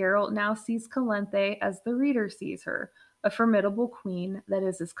clear that Geralt now sees Calanthe as the reader sees her, a formidable queen that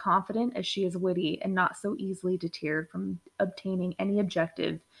is as confident as she is witty and not so easily deterred from obtaining any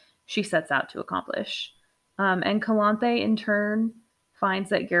objective she sets out to accomplish. And Calanthe, in turn,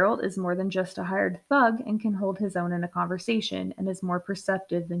 finds that Geralt is more than just a hired thug and can hold his own in a conversation and is more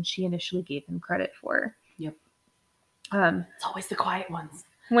perceptive than she initially gave him credit for. Yep. Um, It's always the quiet ones.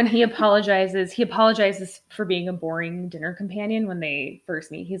 When he apologizes for being a boring dinner companion when they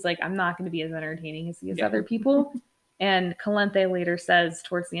first meet. He's like, I'm not going to be as entertaining as these other people. And Calanthe later says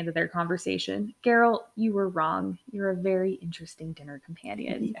towards the end of their conversation, Geralt, you were wrong. You're a very interesting dinner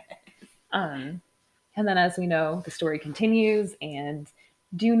companion. And then, as we know, the story continues, and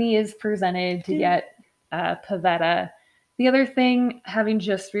Dooney is presented to get Pavetta. The other thing, having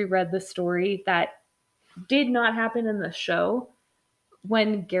just reread the story, that did not happen in the show.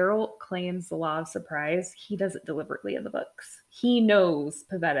 When Geralt claims the law of surprise, he does it deliberately in the books. He knows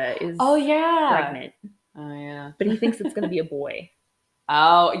Pavetta is pregnant. Oh, yeah. But he thinks it's going to be a boy.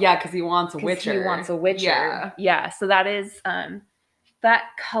 Oh, yeah, because he wants a Witcher. He wants a Witcher. Yeah, so that is, that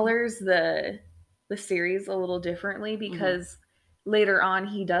colors the series a little differently, because later on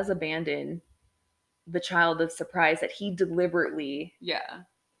he does abandon the child of surprise that he deliberately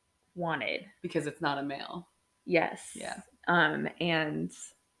wanted. Because it's not a male. Yes. Yeah. And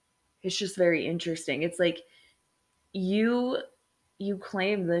it's just very interesting. It's like you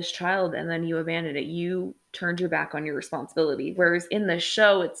claim this child and then you abandon it. You turned your back on your responsibility. Whereas in the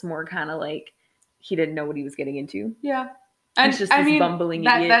show, it's more kind of like he didn't know what he was getting into. Yeah. And he's just this bumbling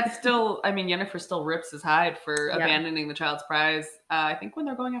idiot. That's still, Yennefer still rips his hide for abandoning the child's prize. I think when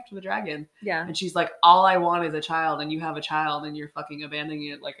they're going after the dragon. Yeah. And she's like, all I want is a child, and you have a child, and you're fucking abandoning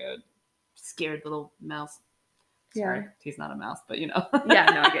it like a scared little mouse. Sorry, he's not a mouse, but you know. Yeah,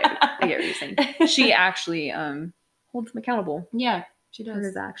 no, I get what you're saying. She actually holds him accountable. Yeah, she does. For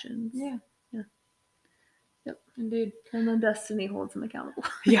his actions. Yeah. Yep, indeed. And then Destiny holds him accountable.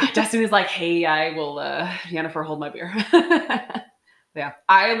 Yeah, Destiny's like, hey, I will, Yennefer, hold my beer. Yeah,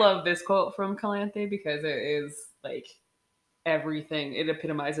 I love this quote from Calanthe because it is like everything. It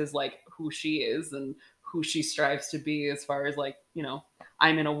epitomizes like who she is and who she strives to be, as far as like, you know,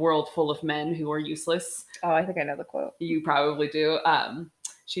 I'm in a world full of men who are useless. Oh, I think I know the quote. You probably do.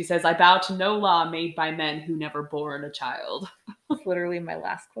 She says, I bow to no law made by men who never born a child. It's literally my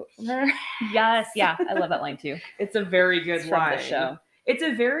last quote from her. Yes. Yeah. I love that line too. It's a very good line. From the show. It's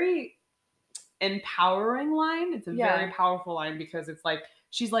a very empowering line. It's a very powerful line, because it's like,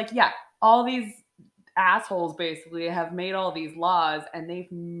 she's like, yeah, all these assholes basically have made all these laws and they've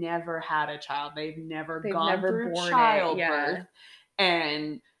never had a child. They've never gone through childbirth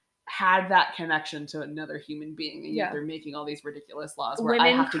and had that connection to another human being, and yet they're making all these ridiculous laws where I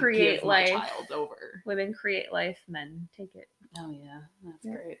have to give my child over. Women create life, men take it. Oh yeah, that's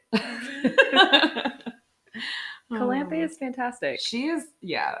great. Calanthe is fantastic. She is,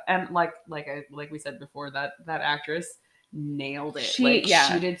 and like we said before, that actress nailed it. She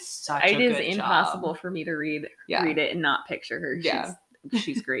did such a good job. It is impossible for me to read it and not picture her.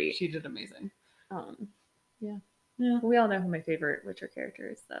 She's great. She did amazing. Yeah. We all know who my favorite Witcher character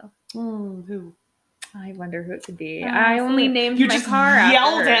is, though. Who? I wonder who it could be. I only named You my just car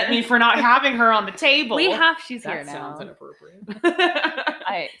yelled after at her. me for not having her on the table. She's here That now. sounds inappropriate.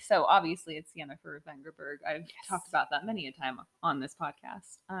 So obviously it's Yennefer Vengerberg. I've talked about that many a time on this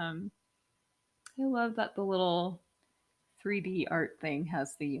podcast. I love that the little 3D art thing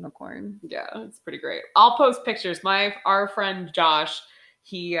has the unicorn. Yeah, it's pretty great. I'll post pictures. Our friend Josh,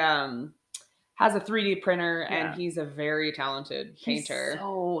 he has a 3D printer and he's a very talented painter. He's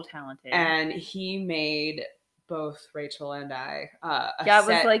so talented. And he made both Rachel and I it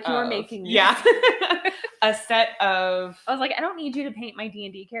was like you were making these. Yeah. A set of I was like, I don't need you to paint my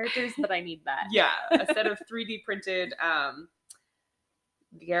D&D characters, but I need that. Yeah, a set of 3D printed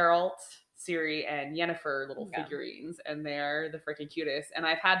Geralt, Ciri, and Yennefer little figurines, and they're the freaking cutest. And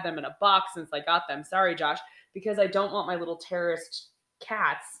I've had them in a box since I got them. Sorry, Josh, because I don't want my little terrorist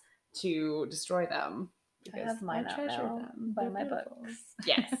cats to destroy them. I have mine out now by my books.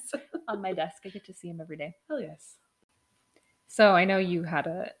 Yes. On my desk. I get to see them every day. Hell yes. So I know you had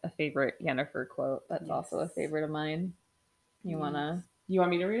a favorite Yennefer quote. That's also a favorite of mine. You want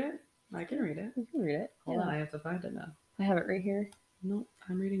me to read it? I can read it. You can read it. Hold on, I have to find it now. I have it right here. Nope,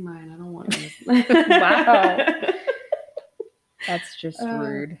 I'm reading mine. I don't want it. Wow. That's just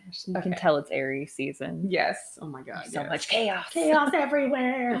rude. You can tell it's Aries season. Yes. Oh my god. So much chaos. Chaos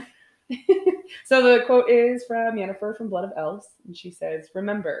everywhere. So the quote is from Yennefer from Blood of Elves, and she says,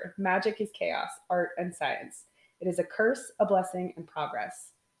 "Remember, magic is chaos, art, and science. It is a curse, a blessing, and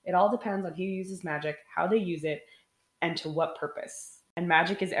progress. It all depends on who uses magic, how they use it, and to what purpose. And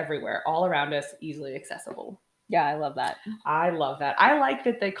magic is everywhere, all around us, easily accessible." Yeah, I love that. I love that. I like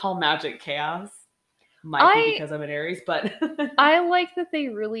that they call magic chaos. Might be because I'm an Aries, but I like that they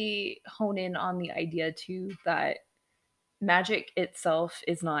really hone in on the idea too that magic itself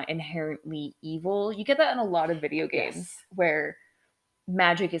is not inherently evil. You get that in a lot of video games where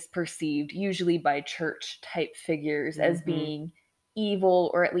magic is perceived, usually by church type figures, as being evil,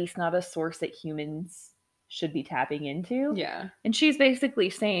 or at least not a source that humans should be tapping into. Yeah. And she's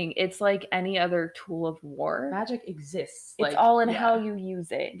basically saying it's like any other tool of war. Magic exists. It's all in how you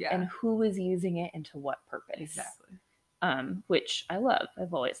use it and who is using it and to what purpose. Exactly. Which I love.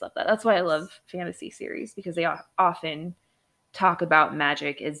 I've always loved that. That's why I love fantasy series, because they often talk about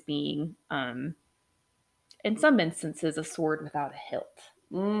magic as being, in some instances, a sword without a hilt.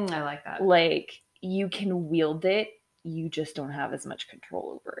 I like that. Like, you can wield it, you just don't have as much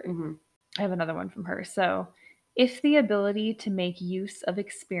control over it. Mm-hmm. I have another one from her. So, if the ability to make use of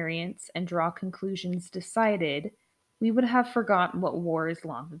experience and draw conclusions decided, we would have forgotten what war is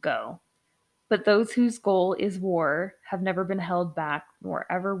long ago. But those whose goal is war have never been held back, nor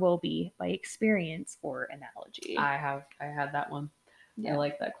ever will be, by experience or analogy. I had that one. Yeah. I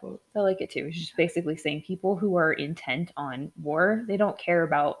like that quote. I like it too. It's just basically saying people who are intent on war, they don't care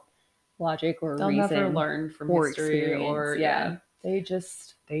about logic or reason. They'll never learn from history or They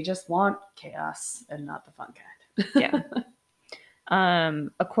just want chaos and not the fun kind.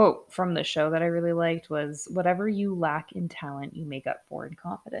 A quote from the show that I really liked was, "Whatever you lack in talent, you make up for in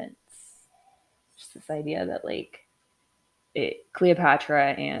confidence." Just this idea that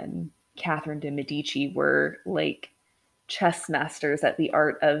Cleopatra and Catherine de Medici were like chess masters at the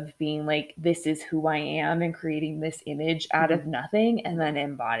art of being like, this is who I am, and creating this image out of nothing and then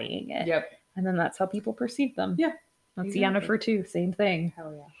embodying it. Yep. And then that's how people perceive them. Yeah. That's Yennefer too. Same thing.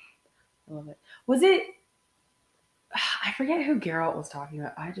 Hell yeah. I love it. Was it, I forget who Geralt was talking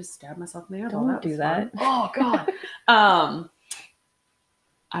about. I just stabbed myself in the eyeball. Don't do that. Oh God.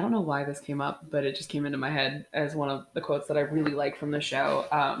 I don't know why this came up, but it just came into my head as one of the quotes that I really like from the show.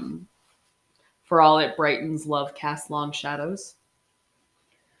 For all it brightens, love casts long shadows.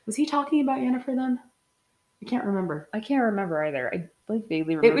 Was he talking about Yennefer then? I can't remember. I can't remember either. I like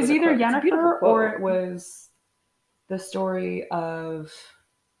vaguely remember. It was either Yennefer or it was the story of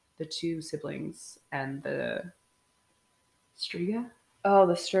the two siblings and the Striga. Oh,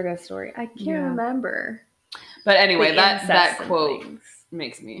 the Striga story. I can't remember. But anyway, that quote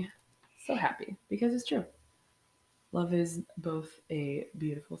makes me so happy because it's true. Love is both a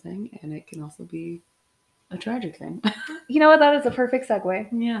beautiful thing and it can also be a tragic thing. You know what? That is a perfect segue.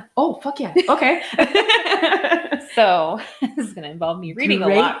 Yeah. Oh, fuck yeah. Okay. So this is going to involve me reading a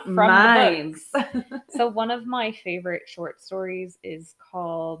lot from the books. So one of my favorite short stories is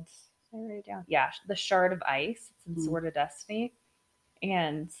called, did I write it down? Yeah, The Shard of Ice. It's in Sword of Destiny.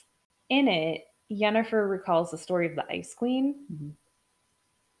 And in it, Yennefer recalls the story of the Ice Queen,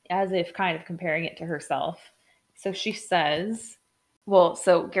 as if kind of comparing it to herself. So she says, Well,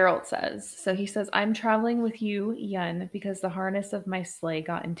 so Geralt says, so he says, I'm traveling with you, Yen, because the harness of my sleigh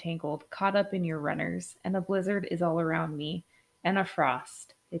got entangled, caught up in your runners, and a blizzard is all around me, and a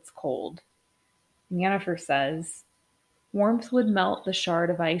frost. It's cold. And Yennefer says, warmth would melt the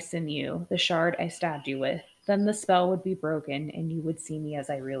shard of ice in you, the shard I stabbed you with. Then the spell would be broken, and you would see me as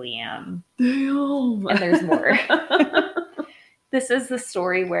I really am. Damn. And there's more. This is the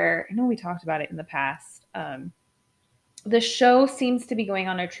story where, I know we talked about it in the past, the show seems to be going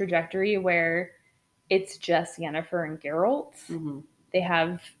on a trajectory where it's just Yennefer and Geralt. Mm-hmm. They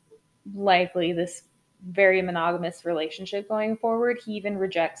have likely this very monogamous relationship going forward. He even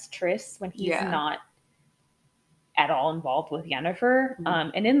rejects Triss when he's not at all involved with Yennefer. Mm-hmm.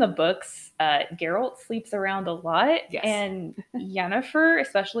 And in the books, Geralt sleeps around a lot. Yes. And Yennefer,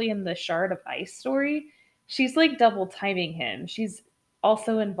 especially in the Shard of Ice story, she's like double timing him. She's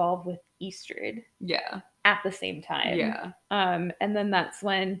also involved with Eastred. Yeah. At the same time. Yeah. And then that's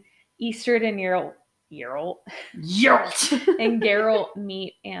when Eastred and Geralt and Geralt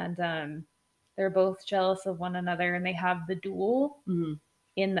meet, and they're both jealous of one another, and they have the duel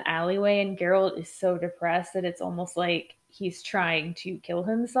in the alleyway, and Geralt is so depressed that it's almost like he's trying to kill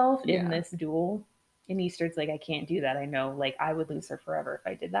himself in this duel. And Eastred's like, I can't do that. I know, like, I would lose her forever if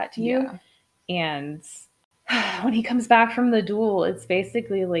I did that to you. And when he comes back from the duel, it's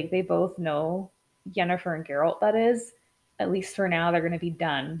basically like they both know, Yennefer and Geralt, that is, at least for now, they're going to be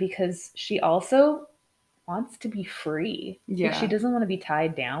done, because she also wants to be free. Like, she doesn't want to be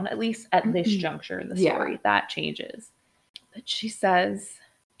tied down, at least at this juncture in the story. That changes. But she says,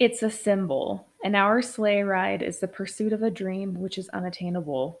 it's a symbol, and our sleigh ride is the pursuit of a dream which is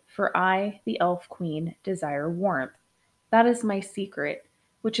unattainable. For I, the elf queen, desire warmth. That is my secret,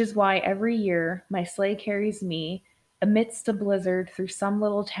 which is why every year my sleigh carries me amidst a blizzard through some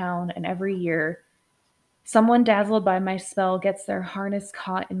little town, and every year someone dazzled by my spell gets their harness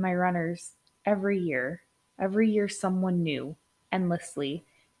caught in my runners. Every year someone new, endlessly,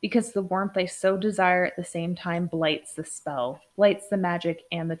 because the warmth I so desire at the same time blights the spell, blights the magic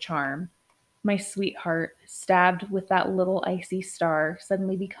and the charm. My sweetheart, stabbed with that little icy star,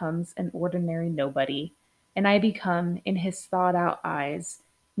 suddenly becomes an ordinary nobody, and I become, in his thawed-out eyes,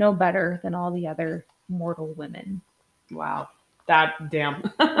 no better than all the other mortal women. Wow. That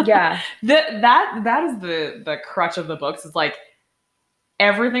damn. Yeah. that is the crutch of the books. It's like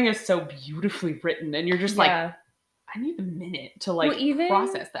everything is so beautifully written, and you're just like, I need a minute to like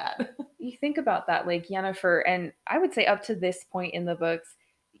process that. You think about that, like Yennefer, and I would say up to this point in the books,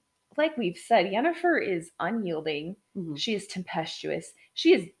 like we've said, Yennefer is unyielding. Mm-hmm. She is tempestuous.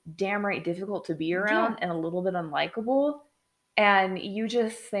 She is damn right difficult to be around and a little bit unlikable. And you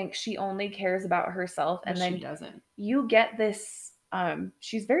just think she only cares about herself. And then she doesn't. You get this,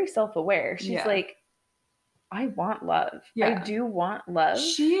 she's very self-aware. She's like, I want love. I do want love.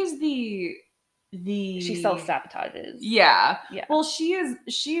 She is she self-sabotages. Yeah. Well, she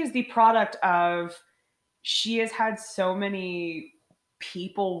is the product of, she has had so many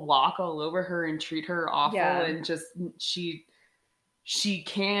people walk all over her and treat her awful, and just she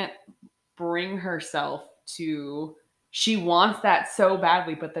can't bring herself to, she wants that so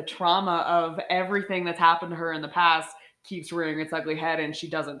badly, but the trauma of everything that's happened to her in the past keeps rearing its ugly head, and she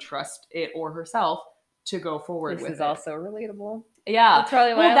doesn't trust it or herself to go forward with it. This is also relatable. Yeah. That's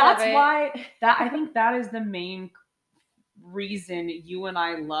probably why I think that is the main reason you and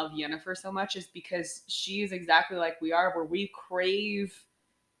I love Yennefer so much, is because she is exactly like we are, where we crave,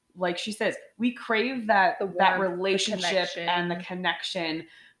 like she says, we crave that relationship and the connection,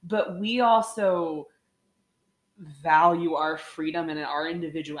 but we also value our freedom and our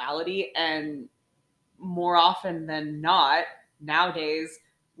individuality. And more often than not, nowadays,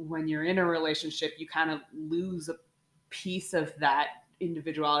 when you're in a relationship, you kind of lose a piece of that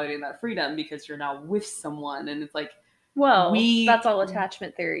individuality and that freedom because you're now with someone, and it's like, well, that's all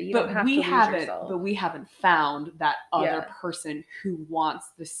attachment theory. You don't have to lose yourself. But we haven't found that other person who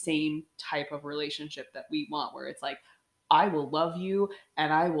wants the same type of relationship that we want, where it's like, I will love you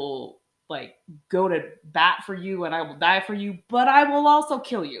and I will like go to bat for you and I will die for you, but I will also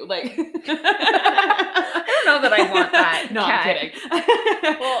kill you. Like, I don't know that I want that. No, Kat. I'm kidding.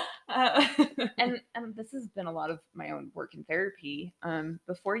 Well, and this has been a lot of my own work in therapy.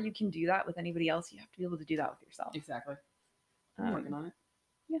 Before you can do that with anybody else, you have to be able to do that with yourself. Exactly. I'm working on it.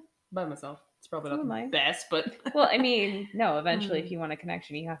 Yeah. By myself. It's probably not the best, but well, I mean, no, eventually if you want a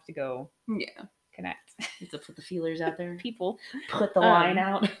connection, you have to go connect. You have to put the feelers out there. People. Put the line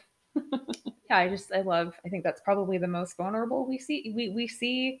out. I think that's probably the most vulnerable we see. We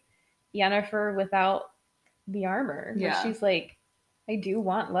see Yennefer without the armor. Yeah. She's like, I do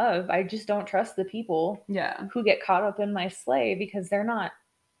want love. I just don't trust the people Yeah. who get caught up in my sleigh because they're not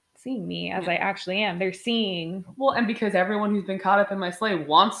seeing me as I actually am. They're seeing. Well, and because everyone who's been caught up in my sleigh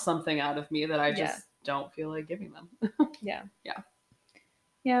wants something out of me that I just don't feel like giving them. Yeah. Yeah.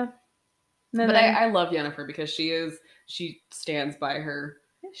 Yeah. But I love Yennefer because she stands by her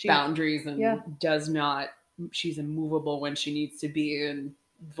boundaries and does not, she's immovable when she needs to be and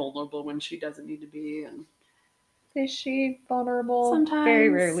vulnerable when she doesn't need to be. And is she vulnerable? Sometimes. Very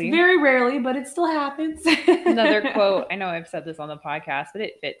rarely. Very rarely, but it still happens. Another quote, I know I've said this on the podcast, but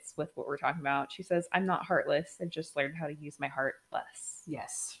it fits with what we're talking about. She says, I'm not heartless. I've just learned how to use my heart less.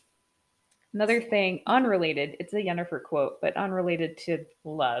 Yes. Another thing, unrelated, it's a Yennefer quote, but unrelated to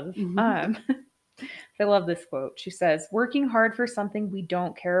love. I love this quote. She says, working hard for something we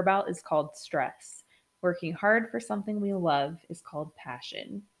don't care about is called stress. Working hard for something we love is called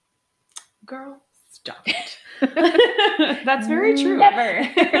passion. Girl, stop it. That's very true. Never.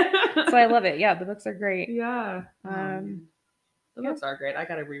 So I love it. Yeah, the books are great. Yeah. The books are great. I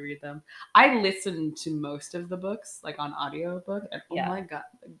gotta reread them. I listen to most of the books, like on audiobook, and oh my god,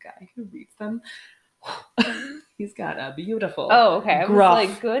 the guy who reads them, he's got a beautiful gruff,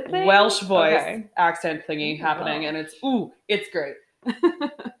 like, good thing? Welsh voice accent thingy happening, and it's great. Talk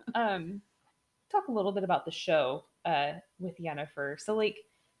a little bit about the show with Yennefer. So like,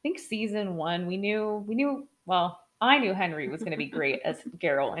 I think season 1, we knew well, I knew Henry was going to be great as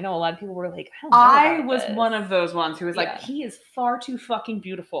Geralt. I know a lot of people were like, I was one of those ones who was like, he is far too fucking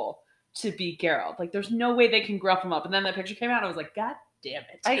beautiful to be Geralt. Like, there's no way they can gruff him up. And then that picture came out, and I was like, God damn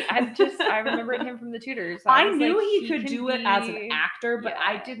it. I remembered him from the Tudors. I knew he could do it as an actor, but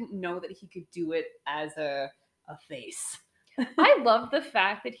I didn't know that he could do it as a face. I love the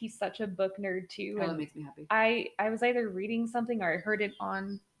fact that he's such a book nerd too. That makes me happy. I was either reading something or I heard it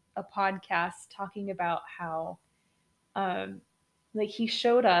on a podcast talking about how like he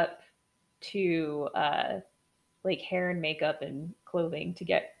showed up to like hair and makeup and clothing to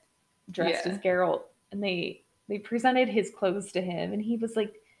get dressed as Geralt, and they presented his clothes to him, and he was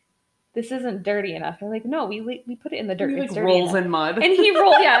like, this isn't dirty enough. They're like, no, we put it in the dirt. He rolls in mud. And he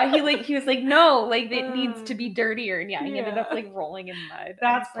rolled, he was like, no, like it needs to be dirtier. And he ended up like rolling in mud.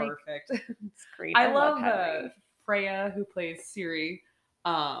 That's perfect. Like, it's great. I love Freya, who plays Ciri.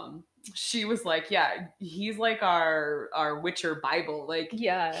 She was like, he's like our Witcher Bible. Like,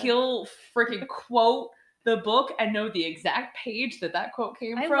 he'll freaking quote the book and know the exact page that quote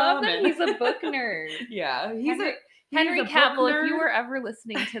came from. I love that he's a book nerd. Henry Cavill, if you were ever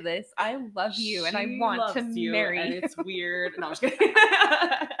listening to this, I love you and I want to marry you. And it's weird. No, I'm just kidding.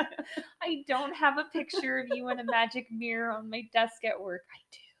 I don't have a picture of you in a magic mirror on my desk at work.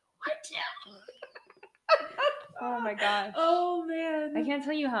 I do. Oh my gosh. Oh man. I can't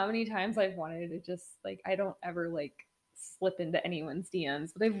tell you how many times I've wanted to just like, I don't ever like slip into anyone's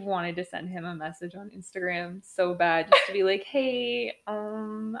DMs, but I've wanted to send him a message on Instagram so bad just to be like, hey,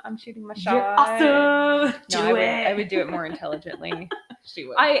 I'm shooting my shot. You're awesome. No, I would do it more intelligently. She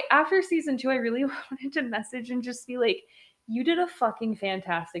would. After season 2, I really wanted to message and just be like, you did a fucking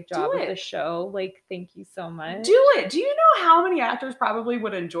fantastic job with the show. Like, thank you so much. Do it. Do you know how many actors probably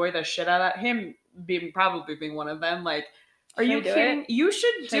would enjoy the shit out of him being one of them? Like, are you kidding? You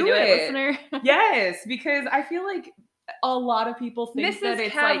should do it, listener. Yes, because I feel like a lot of people think Mrs. that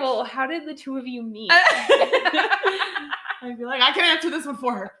it's Cavill, like, how did the two of you meet? I'd be like, I can answer this one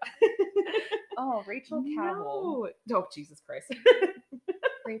for her. Oh, Rachel Cavill. No. Oh, Jesus Christ.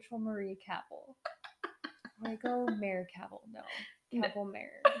 Rachel Marie Cavill. I go Mayor Cavill. No. Cavill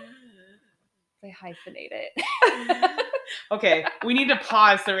Mayor. They hyphenate it. Okay, we need to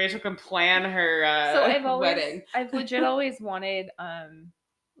pause so Rachel can plan her wedding. I've legit always wanted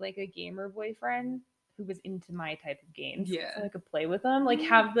like a gamer boyfriend who was into my type of games. Yeah. So I could play with them. Like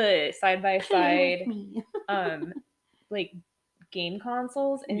have the side by side like game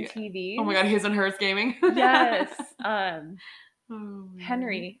consoles and TVs. Oh my god, his and hers gaming. Yes.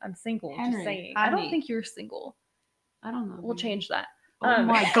 Henry, I'm single. Just saying. I don't think you're single. I don't know. We'll change that. Oh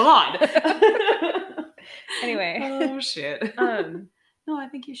my god. Anyway. Oh shit. No, I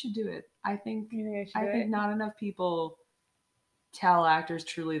think you should do it. I think not enough people tell actors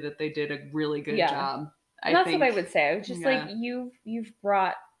truly that they did a really good job. That's what I would say. I was just like, you've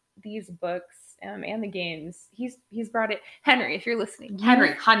brought these books and the games. He's brought it. Henry, if you're listening.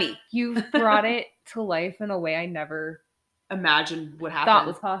 Henry, honey. You've brought it to life in a way I never imagined would happen. Thought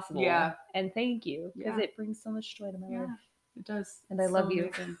was possible. Yeah. And thank you. Because it brings so much joy to my life. It does. And I love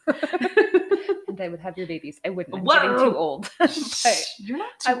you. And I would have your babies. I wouldn't. I'm Whoa. getting too old. You're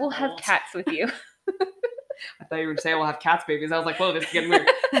not too I will have cats with you. I thought you were going to say I will have cats babies. I was like, whoa, this is getting weird.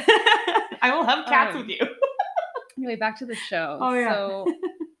 I will have cats with you. Anyway, back to the show. Oh, yeah. So,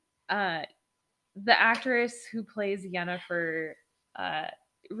 the actress who plays Yennefer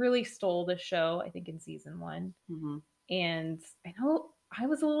really stole the show, I think, in season 1. Mm-hmm. And I know I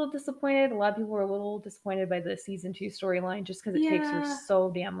was a little disappointed. A lot of people were a little disappointed by the season 2 storyline just because it takes her so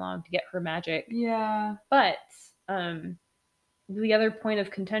damn long to get her magic. Yeah. But the other point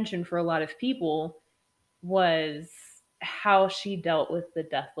of contention for a lot of people was how she dealt with the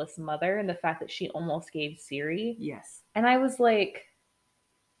deathless mother and the fact that she almost gave Ciri. Yes. And I was like,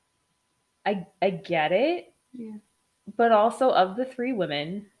 I get it. Yeah. But also, of the 3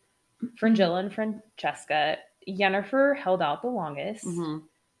 women, Fringilla and Francesca, Yennefer held out the longest.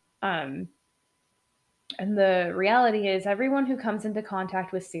 Mm-hmm. And the reality is, everyone who comes into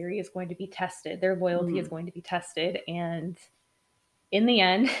contact with Ciri is going to be tested. Their loyalty is going to be tested. And in the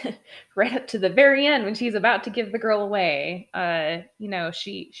end, right up to the very end, when she's about to give the girl away,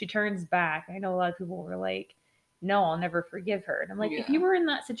 she turns back. I know a lot of people were like, no, I'll never forgive her. And I'm like, if you were in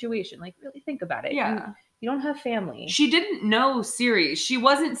that situation, like, really think about it. Yeah. You don't have family. She didn't know Ciri. She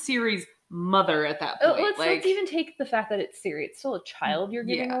wasn't Ciri's mother at that point. Let's even take the fact that it's Ciri. It's still a child you're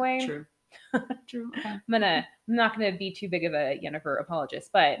giving away. True. True. Okay. I'm not gonna be too big of a Yennefer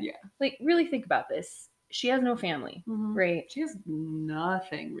apologist, but like, really think about this. She has no family, right? She has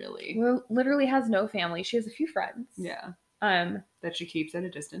nothing really. Literally has no family. She has a few friends. Yeah. That she keeps at a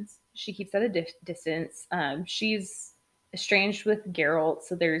distance. She keeps at a distance. She's estranged with Geralt,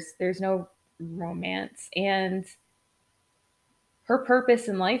 so there's no romance, and her purpose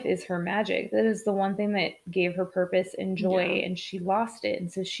in life is her magic. That is the one thing that gave her purpose and joy, and she lost it.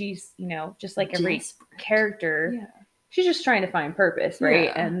 And so she's, just like every character, she's just trying to find purpose, right?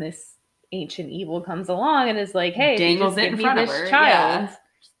 Yeah. And this ancient evil comes along and is like, hey, dangles it in front of her. Child.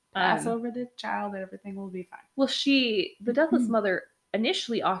 Pass over the child and everything will be fine. Well, the Deathless Mother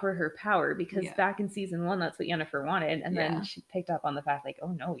initially offered her power because back in season 1, that's what Yennefer wanted. And then she picked up on the fact, like,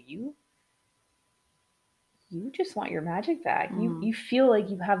 oh no, you just want your magic back. You feel like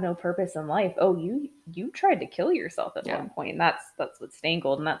you have no purpose in life. Oh, you tried to kill yourself at one point. And that's what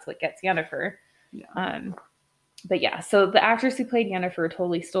Stangled, and that's what gets Yennefer. Yeah. But yeah, so the actress who played Yennefer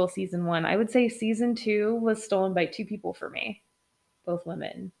totally stole season 1. I would say season 2 was stolen by 2 people for me. Both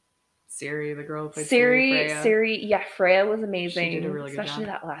women. Ciri, the girl who played Ciri, yeah, Freya was amazing. She did a really good job. Especially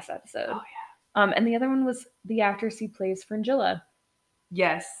that last episode. Oh yeah. And the other one was the actress who plays Fringilla.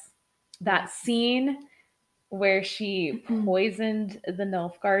 Yes. That scene where she poisoned the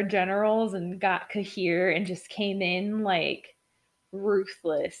Nilfgaard generals and got Cahir and just came in like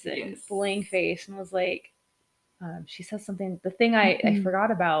ruthless and blank face and was like, she says something. The thing I forgot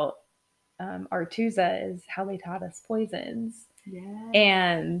about Artuza is how they taught us poisons. Yeah.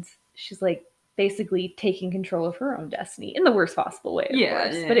 And she's like basically taking control of her own destiny in the worst possible way, of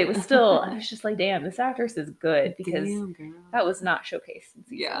course. Yeah. But it was still, I was just like, damn, this actress is good, because that was not showcased in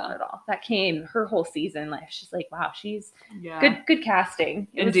season 1 at all. That came her whole season. Like, she's like, wow, she's good casting.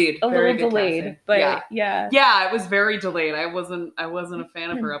 It Indeed. Was a very little delayed, casting. but yeah, it was very delayed. I wasn't a fan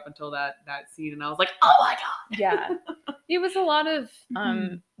of her up until that scene, and I was like, oh my god. Yeah. It was a lot of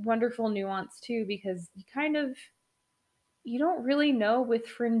wonderful nuance too, because you don't really know with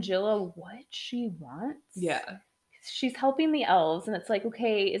Fringilla what she wants. Yeah. She's helping the elves, and it's like,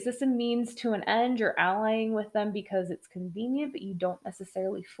 okay, is this a means to an end? You're allying with them because it's convenient, but you don't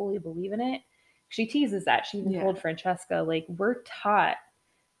necessarily fully believe in it. She teases that. She even told Francesca, like, we're taught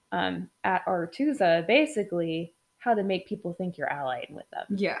at Artuza, basically, how to make people think you're allied with them.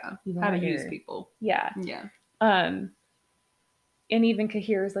 Yeah. How to use people. Yeah. Yeah. And even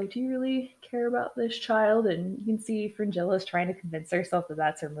Cahir is like, do you really care about this child? And you can see Fringilla is trying to convince herself that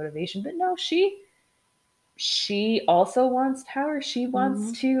that's her motivation. But no, she also wants power. She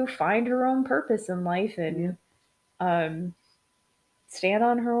wants to find her own purpose in life and stand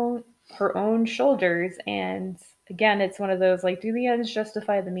on her own shoulders. And again, it's one of those, like, do the ends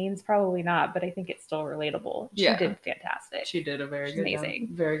justify the means? Probably not, but I think it's still relatable. She did fantastic. She did a very good amazing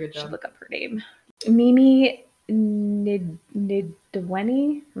job. Very good job. Should look up her name. Mimi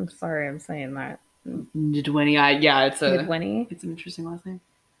Nidweni. I'm sorry, I'm saying that. Nidweni. It's Nidweni. It's an interesting last name.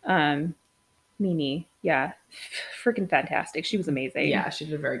 Mimi. Yeah. Freaking fantastic. She was amazing. Yeah, she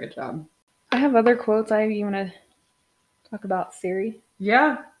did a very good job. I have other quotes. You want to talk about Ciri?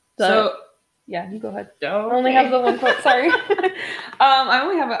 Yeah. Yeah, you go ahead. Okay. I only have the one quote. Sorry.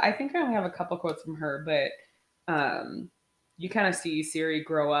 I think I only have a couple quotes from her, but you kind of see Ciri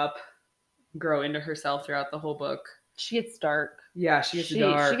grow into herself throughout the whole book. She gets dark. Yeah, she gets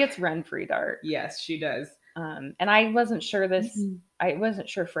dark. She gets Renfrey dark. Yes, she does. And I wasn't sure I wasn't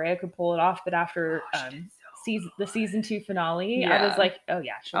sure Freya could pull it off, but after the season 2 finale, I was like, oh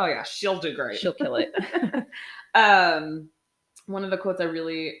yeah, she'll do great. She'll kill it. One of the quotes I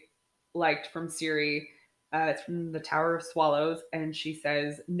really liked from Siri, it's from the Tower of Swallows, and she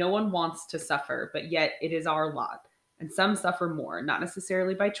says, "No one wants to suffer, but yet it is our lot. And some suffer more, not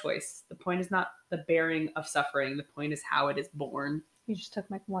necessarily by choice. The point is not the bearing of suffering. The point is how it is born." You just took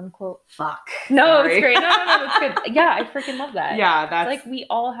my one quote. Fuck. No, Sorry. it's great. No, that's good. Yeah, I freaking love that. Yeah, that's like we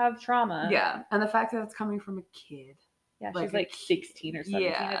all have trauma. Yeah, and the fact that it's coming from a kid. Yeah, Like she's like 16 or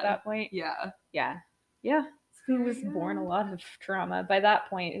 17 at that point. Yeah. Yeah. Who was born a lot of trauma. By that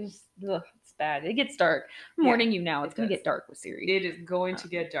point, it's bad. It gets dark. I'm warning you now. It's going to get dark with Siri. It is going to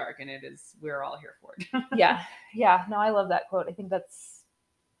get dark, and we're all here for it. Yeah. No, I love that quote. I think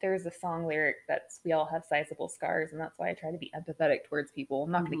there's a song lyric that's we all have sizable scars, and that's why I try to be empathetic towards people.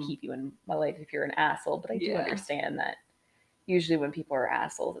 I'm not going to keep you in my life if you're an asshole, but I do understand that usually when people are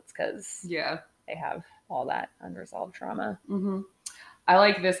assholes, it's because they have all that unresolved trauma. Mm-hmm. I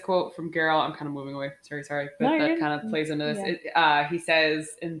like this quote from Geralt. I'm kind of moving away. Sorry. But that kind of plays into this. He says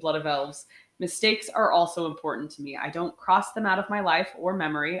in Blood of Elves, "Mistakes are also important to me. I don't cross them out of my life or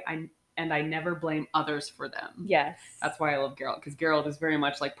memory. And I never blame others for them." Yes. That's why I love Geralt, because Geralt is very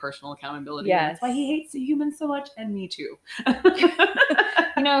much like personal accountability. Yes. That's why he hates the humans so much, and me too.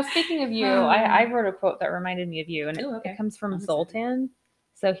 Speaking of you, I wrote a quote that reminded me of you, and it comes from Zoltan.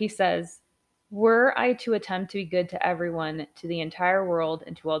 So he says, "Were I to attempt to be good to everyone, to the entire world,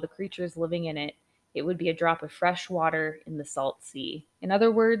 and to all the creatures living in it, it would be a drop of fresh water in the salt sea. In other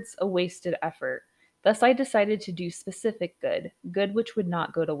words, a wasted effort. Thus I decided to do specific good which would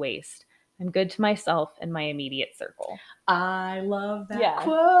not go to waste. I'm good to myself and my immediate circle." I love that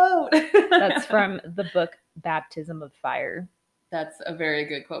quote. That's from the book Baptism of Fire. That's a very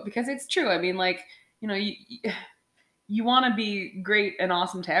good quote, because it's true. I mean, like, you want to be great and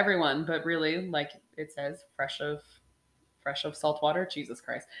awesome to everyone, but really, like it says, fresh of salt water. Jesus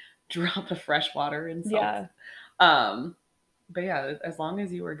Christ, drop of fresh water in salt. But yeah, as long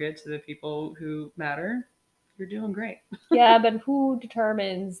as you are good to the people who matter, you're doing great. Yeah, but who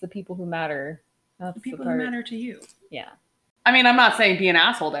determines the people who matter? That's the people who matter to you. Yeah. I mean, I'm not saying be an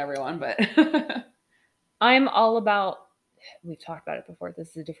asshole to everyone, but I'm all about, we've talked about it before, this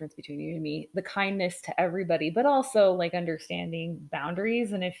is the difference between you and me, the kindness to everybody, but also like understanding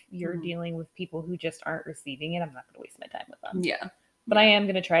boundaries. And if you're dealing with people who just aren't receiving it, I'm not going to waste my time with them. Yeah. But I am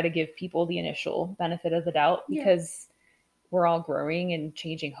going to try to give people the initial benefit of the doubt, because we're all growing and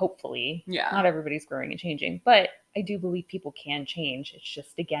changing, hopefully. Yeah. Not everybody's growing and changing, but I do believe people can change. It's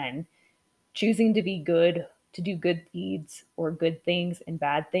just, again, choosing to be good, to do good deeds or good things and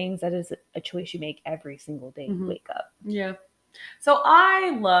bad things. That is a choice you make every single day you wake up. Yeah. So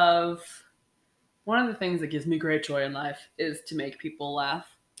I love, one of the things that gives me great joy in life is to make people laugh.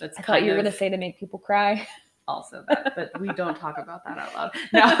 I thought you were going to say to make people cry. Also that, but we don't talk about that out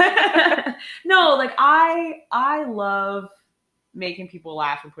loud. No, like I love making people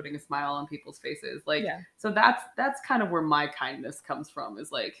laugh and putting a smile on people's faces. Like, so that's kind of where my kindness comes from, is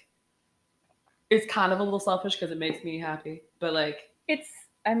like, it's kind of a little selfish because it makes me happy, but like, it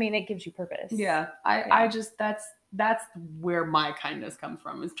gives you purpose. Yeah. I just, that's where my kindness comes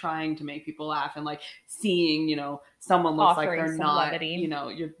from, is trying to make people laugh, and like seeing, someone looks like they're not,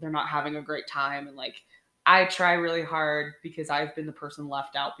 they're not having a great time. And like, I try really hard, because I've been the person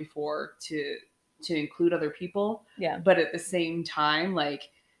left out before, to include other people. Yeah. But at the same time, like,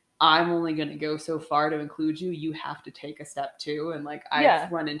 I'm only going to go so far to include you. You have to take a step too. And like,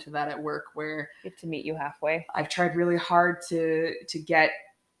 I've run into that at work, where get to meet you halfway. I've tried really hard to get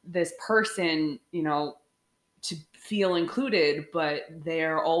this person, to feel included, but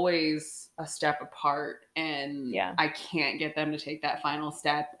they're always a step apart, and I can't get them to take that final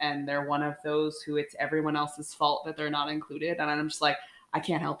step. And they're one of those who it's everyone else's fault that they're not included. And I'm just like, I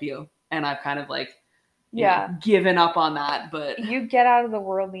can't help you. And I've kind of like, given up on that. But you get out of the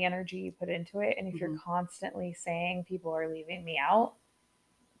world the energy you put into it. And if you're constantly saying people are leaving me out,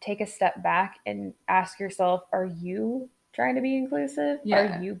 take a step back and ask yourself, are you trying to be inclusive?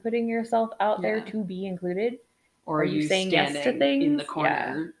 Are you putting yourself out there to be included? Or are you saying yes to things in the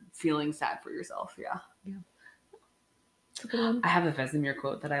corner, feeling sad for yourself? Yeah. I have a Vesemir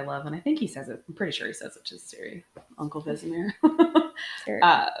quote that I love, and I think he says it. I'm pretty sure he says it to Siri. Uncle Vesemir.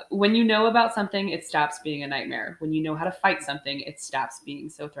 When you know about something, it stops being a nightmare. When you know how to fight something, it stops being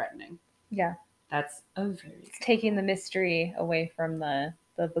so threatening. Yeah. That's a very it's taking the mystery away from the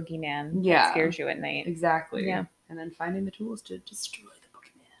boogeyman that scares you at night. Exactly. Yeah. And then finding the tools to destroy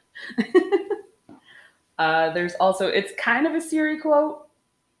the boogeyman. There's also, it's kind of a Siri quote,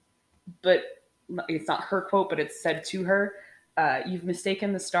 but it's not her quote, but it's said to her. You've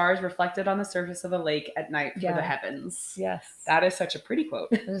mistaken the stars reflected on the surface of a lake at night for the Yeah. heavens. Yes. That is such a pretty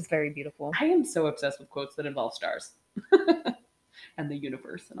quote. It is very beautiful. I am so obsessed with quotes that involve stars and the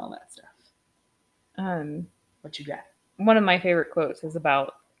universe and all that stuff. What you got? One of my favorite quotes is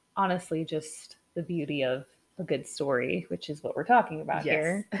about, honestly, just the beauty of a good story, which is what we're talking about Yes.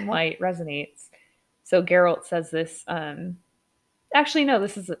 here, and why it resonates. So Geralt says this. Actually, no,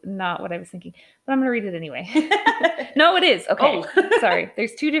 this is not what I was thinking, but I'm going to read it anyway. No, it is. Okay. Oh. Sorry.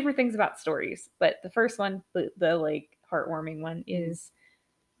 There's two different things about stories, but the first one, the like heartwarming one is,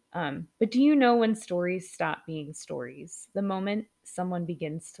 but do you know when stories stop being stories? The moment someone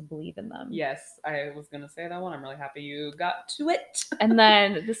begins to believe in them. Yes, I was going to say that one. I'm really happy you got to it. And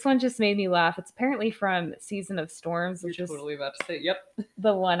then this one just made me laugh. It's apparently from Season of Storms, which You're is totally about to say, yep.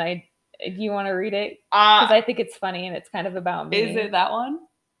 the one do you want to read it? Because I think it's funny and it's kind of about me. Is it that one?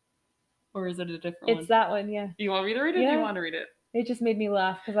 Or is it a different one? It's that one, yeah. You want me to read it? Yeah. Do you want to read it? It just made me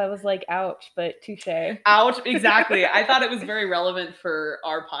laugh because I was like, ouch, but touche. Ouch, exactly. I thought it was very relevant for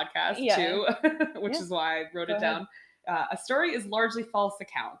our podcast Yeah. too, which Yeah. is why I wrote Go it down. A story is largely false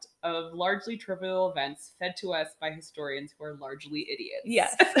account of largely trivial events fed to us by historians who are largely idiots.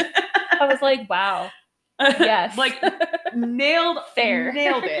 Yes. I was like, wow. Yes. Like nailed Fair.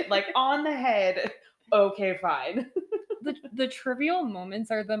 Nailed it. Like on the head. Okay, fine. The trivial moments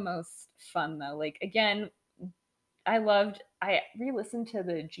are the most fun though. Like again, I re-listened to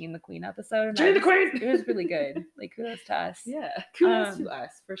the Jean the Queen episode. And Jean the Queen! It was really good. Like kudos to us. Yeah. Kudos to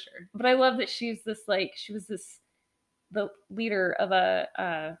us for sure. But I love that she was the leader of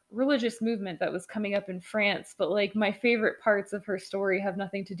a religious movement that was coming up in France. But like my favorite parts of her story have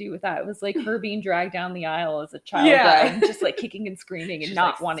nothing to do with that. It was like her being dragged down the aisle as a child, and just like kicking and screaming and She's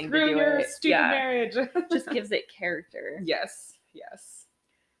not like, wanting to "Screw do your it. Stupid marriage. Just gives it character. Yes.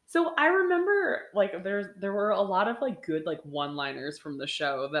 So I remember like there were a lot of like good like one-liners from the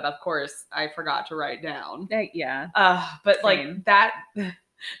show that of course I forgot to write down. Yeah. But Same. like that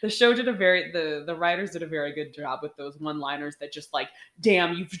the show did the writers did a very good job with those one-liners that just like,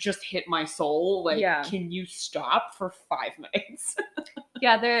 damn, you've just hit my soul. Like, can you stop for 5 minutes?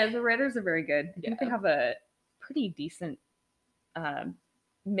 Yeah, the writers are very good. I Yeah. think they have a pretty decent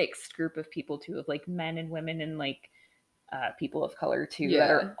mixed group of people too, of like men and women and like people of color too,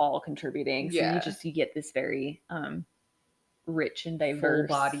 that are all contributing. So you get this very rich and diverse,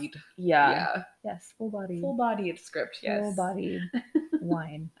 full-bodied. Yeah. Yes, full-bodied. Full-bodied script. Yes. Full-bodied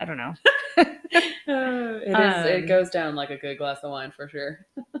wine. I don't know. It goes down like a good glass of wine for sure.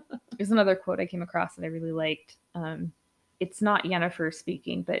 There's another quote I came across that I really liked. It's not Yennefer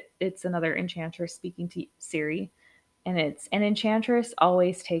speaking, but it's another enchantress speaking to Ciri. And it's, an enchantress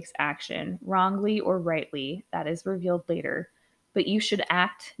always takes action, wrongly or rightly, that is revealed later. But you should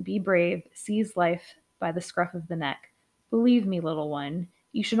act, be brave, seize life by the scruff of the neck. Believe me, little one,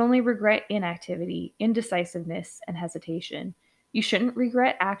 you should only regret inactivity, indecisiveness, and hesitation. You shouldn't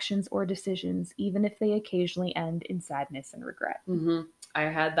regret actions or decisions, even if they occasionally end in sadness and regret. Mm-hmm. I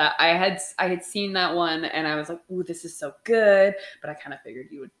had that. I had seen that one, and I was like, "Ooh, this is so good!" But I kind of figured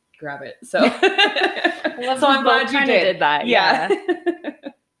you would grab it, so so I'm glad you did that. Yeah.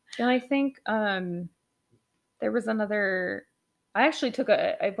 And I think there was another. I actually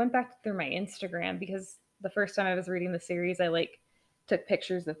I went back through my Instagram because the first time I was reading the series, I like took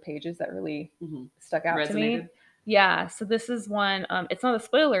pictures of pages that really stuck out to me. Yeah. So this is one. It's not a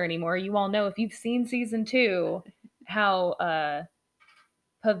spoiler anymore. You all know if you've seen season 2, how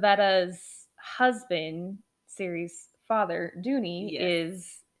Pavetta's husband, Ciri's father, Dooney,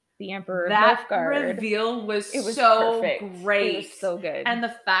 is the Emperor of Nilfgaard. That reveal was so perfect. Great. It was so good. And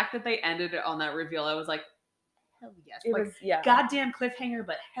the fact that they ended it on that reveal, I was like, hell yes. It like, was, yeah. Goddamn cliffhanger,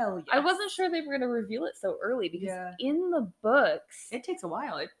 but hell yes. I wasn't sure they were going to reveal it so early because in the books... It takes a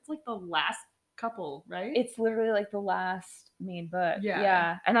while. It's like the last couple, right? It's literally like the last main book.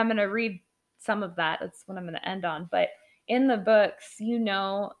 Yeah. And I'm going to read some of that. That's what I'm going to end on. But in the books,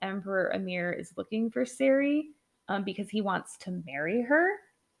 Emperor Emhyr is looking for Ciri because he wants to marry her.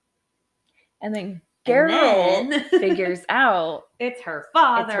 And then Geralt figures out it's her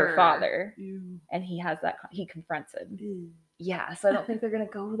father. It's her father. And he confronts him. Yeah, so I don't think they're going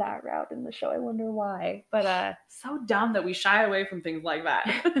to go that route in the show. I wonder why. But so dumb that we shy away from things like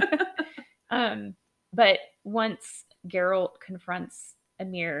that. But once Geralt confronts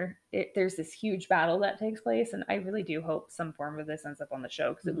Emhyr, there's this huge battle that takes place, and I really do hope some form of this ends up on the show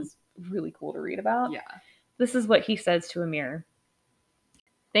because it was really cool to read about. Yeah. This is what he says to Emhyr.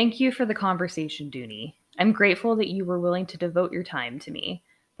 Thank you for the conversation, Dooney. I'm grateful that you were willing to devote your time to me,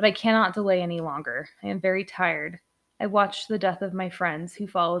 but I cannot delay any longer. I am very tired. I watched the death of my friends who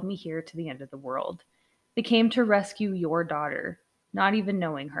followed me here to the end of the world. They came to rescue your daughter, not even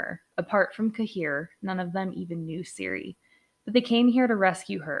knowing her. Apart from Kahir, none of them even knew Ciri. But they came here to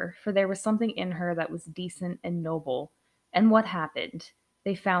rescue her, for there was something in her that was decent and noble. And what happened?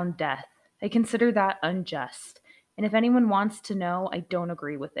 They found death. I consider that unjust. And if anyone wants to know, I don't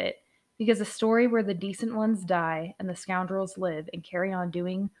agree with it. Because a story where the decent ones die and the scoundrels live and carry on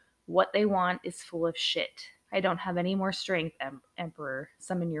doing what they want is full of shit. I don't have any more strength, Emperor.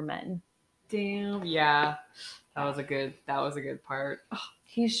 Summon your men. Damn. Yeah. That was a good part.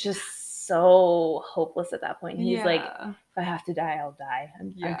 He's just so hopeless at that point. He's like, Yeah. if I have to die, I'll die.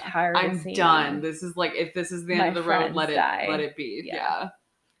 I'm Yeah. tired of I'm seeing done. This is like, if this is the end my of the road, let friends it be. Yeah.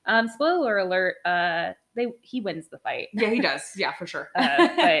 Yeah. Spoiler alert, he wins the fight. Yeah, he does. Yeah, for sure.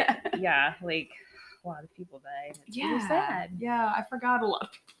 But yeah, like a lot of people die. It's really sad. Yeah, I forgot a lot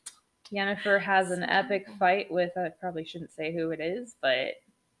of people. Yennefer has an epic fight with, I probably shouldn't say who it is, but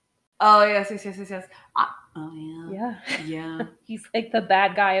Oh, yes. Oh, yeah. Yeah. He's like the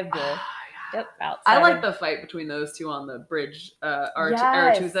bad guy of the outside. I like the fight between those two on the bridge,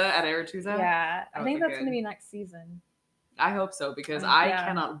 Aretuza at Aretuza. Yeah, I think that's going to be next season. I hope so, because I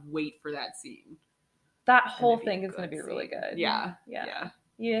cannot wait for that scene. That whole thing is going to be really good. Yeah.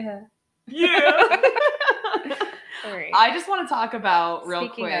 Right. I just want to talk about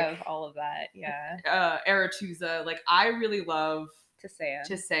Speaking of all of that, Aretuza. Like, I really love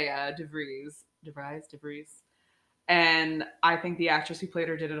Tissaia DeVries. And I think the actress who played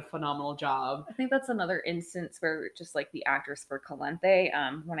her did a phenomenal job. I think that's another instance where just like the actress for Calanthe,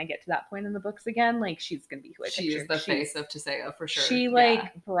 when I get to that point in the books again, like she's gonna be who I pictured. She is the face of Tissaia for sure. She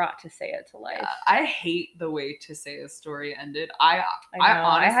brought Tissaia to life. Yeah. I hate the way Tissaia's story ended. I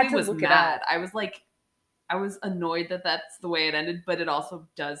honestly was mad. I was like, I was annoyed that that's the way it ended, but it also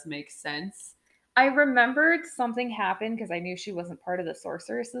does make sense. I remembered something happened because I knew she wasn't part of the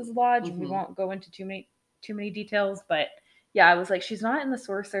Sorceress's Lodge. Mm-hmm. We won't go into too many details, but yeah, I was like, she's not in the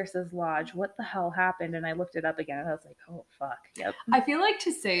Sorceress's Lodge. What the hell happened? And I looked it up again, and I was like, oh fuck, yep. I feel like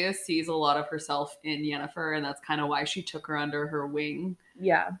Tissaia sees a lot of herself in Yennefer, and that's kind of why she took her under her wing.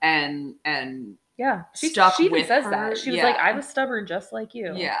 Yeah, and yeah, she even says that. She was like, I was stubborn just like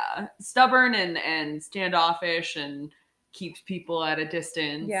you. Yeah, stubborn and standoffish and keeps people at a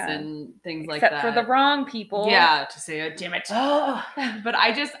distance and things like that. Except for the wrong people. Yeah, Tissaia, damn it. Oh. But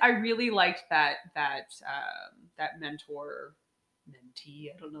I really liked that mentee,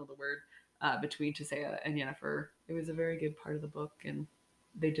 I don't know the word, between Tissaia and Yennefer. It was a very good part of the book, and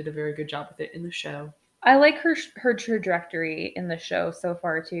they did a very good job with it in the show. I like her trajectory in the show so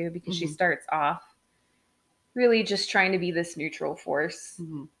far too, because she starts off really just trying to be this neutral force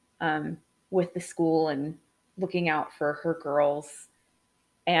with the school and looking out for her girls.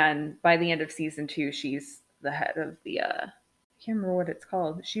 And by the end of season 2, she's the head of the I can't remember what it's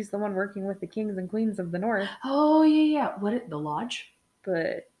called. She's the one working with the kings and queens of the north. Oh yeah. The lodge?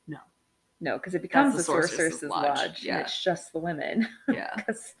 But no, because it becomes the Sorceress's Lodge. Yeah, and it's just the women. Yeah,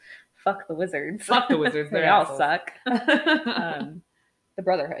 because fuck the wizards. Fuck the wizards. They all suck. The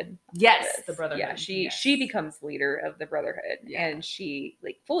Brotherhood. Yes, the Brotherhood. Yeah, she becomes leader of the Brotherhood, and she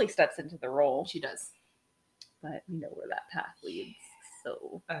like fully steps into the role. She does, but we know where that path leads.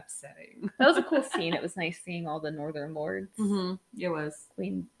 So upsetting. That was a cool scene. It was nice seeing all the Northern Lords. Mm-hmm. It was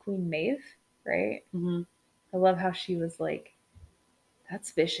Queen Maeve, right? Mm-hmm. I love how she was like,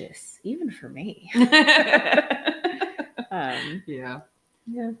 "That's vicious, even for me." Yeah.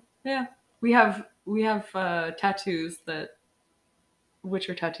 We have tattoos that.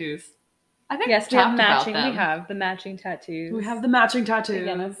 Which are tattoos? I think yes, we have matching. We have the matching tattoos. We have the matching tattoos.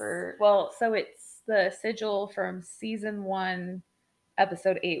 Yennefer. Well, so it's the sigil from season 1,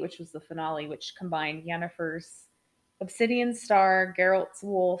 episode 8, which was the finale, which combined Yennefer's obsidian star, Geralt's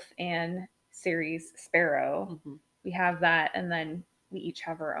wolf, and Ciri's sparrow. Mm-hmm. We have that, and then we each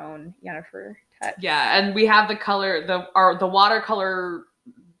have our own Yennefer tattoo. Yeah, and we have the color. The watercolor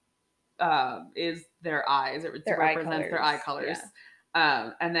is their eyes. It represents their eye colors. Yeah.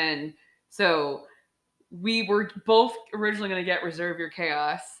 And then, so we were both originally going to get Reserve Your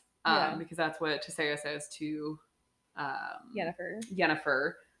Chaos, because that's what Tissaia says to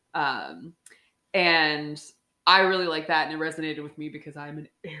Yennefer. And I really like that, and it resonated with me because I'm an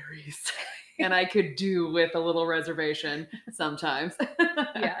Aries, and I could do with a little reservation sometimes.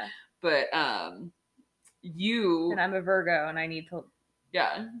 Yeah. But you... And I'm a Virgo, and I need to...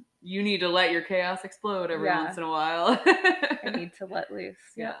 Yeah. You need to let your chaos explode every once in a while. I need to let loose.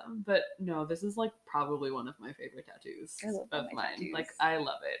 Yeah. But no, this is like probably one of my favorite tattoos of mine. Tattoos. Like, I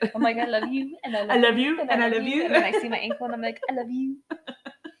love it. I'm like, I love you, and I love you, and I love you. And then I see my ankle, and I'm like, I love you.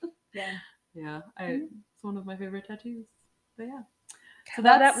 Yeah. Yeah. It's one of my favorite tattoos. But yeah. So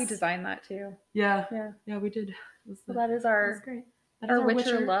that we designed that too. Yeah. Yeah, we did. So that is our great. our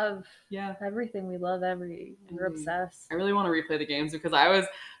Witcher love. Yeah. Everything we love. We're obsessed. I really want to replay the games because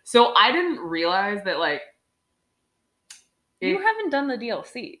I didn't realize that like. You haven't done the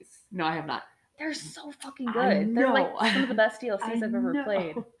DLCs. No, I have not. They're so fucking good. They're like some of the best DLCs I've ever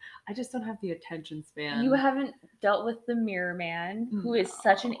played. I just don't have the attention span. You haven't dealt with the Mirror Man, who is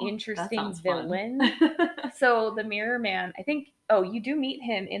such an interesting villain. So the Mirror Man, I think, you do meet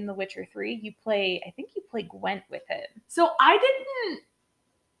him in The Witcher 3. I think you play Gwent with him. So I didn't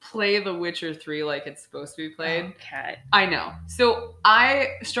play The Witcher 3 like it's supposed to be played. Okay. I know. So I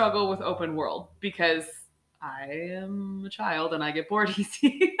struggle with open world because I am a child and I get bored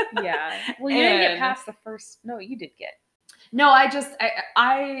easy. Yeah. Well, you didn't get past the first. No, you did get. No, I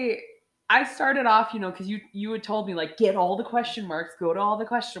started off, because you had told me like get all the question marks, go to all the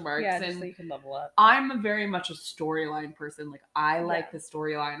question marks, and so you can level up. I'm very much a storyline person. Like I like the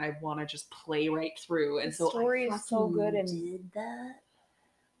storyline. I want to just play right through, and so story is so good. And did that.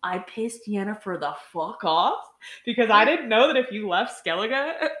 I pissed Yennefer the fuck off because I didn't know that if you left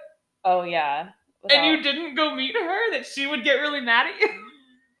Skellige. Oh yeah. And you didn't go meet her, that she would get really mad at you.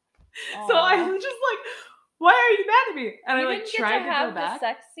 So I was just like, why are you mad at me? And I like tried to go back. The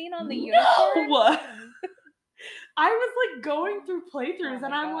sex scene on the unicorn? No! I was like going through playthroughs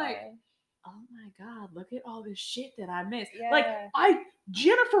and I'm like, oh my God, look at all this shit that I missed. Yeah. Like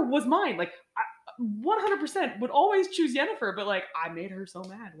Yennefer was mine. Like I 100% would always choose Yennefer, but like I made her so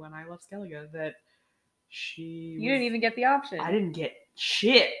mad when I left Skellige that you didn't even get the option. I didn't get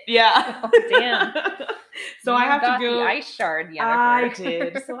shit. Yeah. Oh, damn. So I have to go. The ice shard, Yennefer. I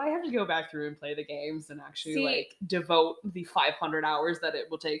did. So I have to go back through and play the games and actually devote the 500 hours that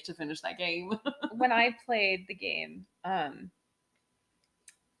it will take to finish that game. When I played the game,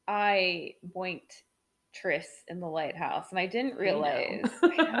 I boinked Triss in the lighthouse, and I didn't realize.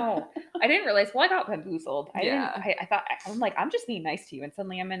 I didn't realize. Well, I got bamboozled. I thought I'm like, I'm just being nice to you, and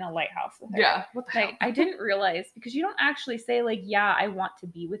suddenly I'm in a lighthouse with her. Yeah. What the hell? I didn't realize because you don't actually say like, yeah, I want to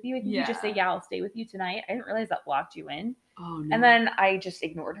be with you. I think you just say, yeah, I'll stay with you tonight. I didn't realize that blocked you in. Oh no. And then I just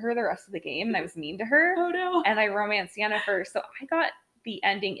ignored her the rest of the game, and I was mean to her. Oh no. And I romanced Yennefer, so I got the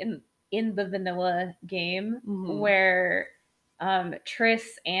ending in the vanilla game where. Triss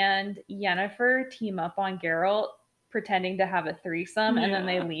and Yennefer team up on Geralt pretending to have a threesome and then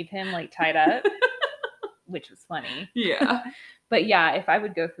they leave him like tied up, which was funny. Yeah. But yeah, if I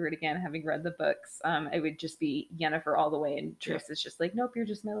would go through it again, having read the books, it would just be Yennefer all the way and Triss is just like, nope, you're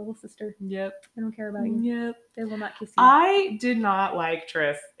just my little sister. Yep. I don't care about you. Yep. They will not kiss you. I did not like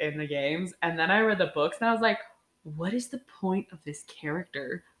Triss in the games, and then I read the books and I was like, what is the point of this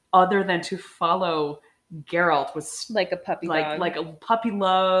character other than to follow Geralt was like a puppy dog. Like a puppy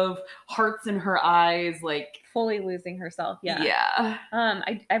love, hearts in her eyes, like fully losing herself. Yeah. Yeah.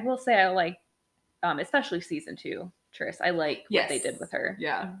 I will say I like, especially season 2, Triss. I like what they did with her.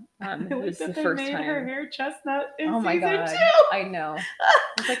 Yeah. It was the first time. Her hair chestnut in oh my season God. 2. I know.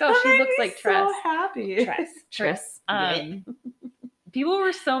 It's like, oh, she looks like Triss. So happy. Triss. People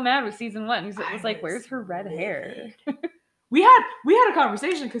were so mad with season 1 because it was like, where's her red hair? We had a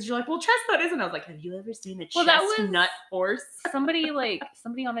conversation because you're like, well, chestnut isn't. I was like, have you ever seen a chestnut horse? Somebody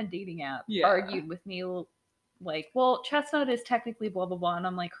on a dating app argued with me, like, well, chestnut is technically blah blah blah, and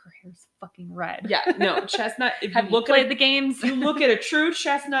I'm like, her hair's fucking red. Yeah, no, chestnut. If have you played the games? You look at a true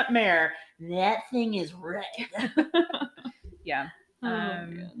chestnut mare. That thing is red. Yeah. Yeah.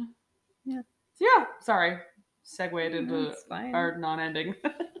 So yeah. Sorry. Segued into our non-ending.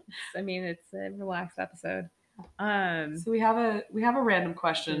 I mean, it's a relaxed episode. So we have a random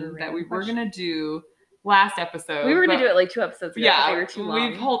question that we were gonna do last episode. We were gonna do it like 2 episodes ago. Yeah, they were too long.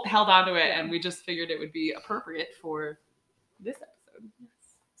 We've held on to it, and we just figured it would be appropriate for this episode.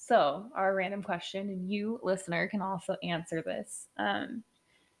 So our random question, and you, listener, can also answer this.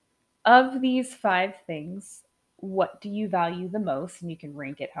 Of these 5 things, what do you value the most? And you can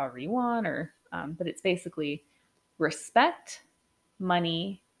rank it however you want, or but it's basically respect,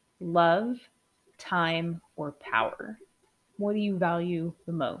 money, love, time, or power. What do you value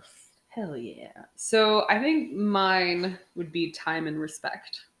the most? Hell yeah. So I think mine would be time and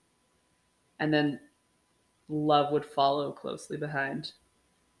respect. And then love would follow closely behind.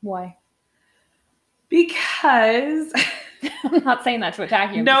 Why? Because I'm not saying that to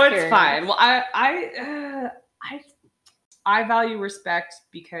attack you. No, it's fine. Well, I value respect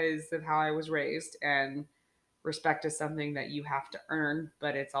because of how I was raised, and respect is something that you have to earn,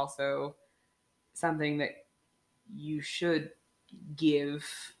 but it's also something that you should give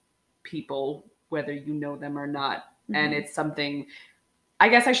people whether you know them or not. And it's something, I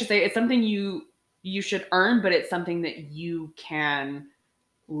guess I should say, it's something you you should earn, but it's something that you can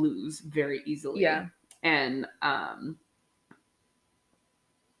lose very easily. Yeah. And I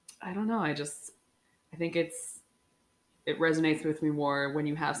don't know. I think it resonates with me more when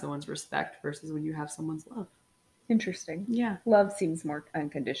you have someone's respect versus when you have someone's love. Interesting. Yeah. Love seems more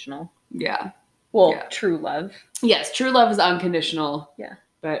unconditional. Yeah. Well, Yeah. true love. Yes, true love is unconditional. Yeah.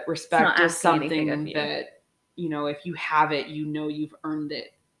 But respect is something you. that, if you have it, you've earned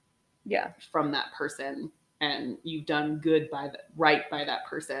it. Yeah. From that person, and you've done good right by that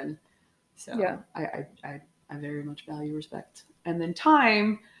person. So yeah. I very much value respect. And then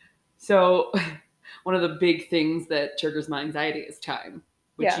time. So one of the big things that triggers my anxiety is time,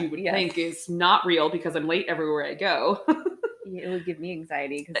 which you would think is not real because I'm late everywhere I go. It would give me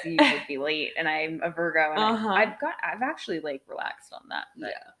anxiety because you would be late, and I'm a Virgo, and I've actually like relaxed on that.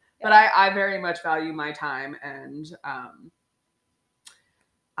 But, but I very much value my time, and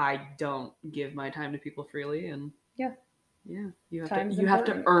I don't give my time to people freely, and you have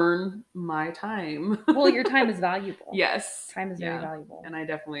to earn my time. Well, your time is valuable. Yes, time is very valuable, and I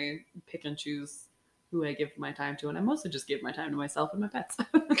definitely pick and choose who I give my time to, and I mostly just give my time to myself and my pets.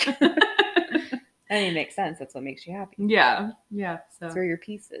 I mean, it makes sense. That's what makes you happy. Yeah. So that's where your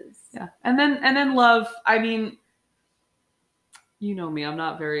peace is. Yeah, and then love. I mean, you know me. I'm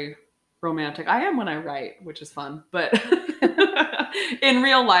not very romantic. I am when I write, which is fun, but in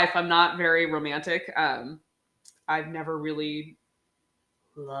real life, I'm not very romantic. I've never really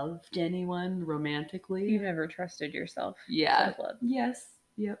loved anyone romantically. You've never trusted yourself. Yeah. Yes.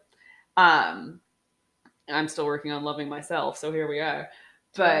 Yep. I'm still working on loving myself, so here we are.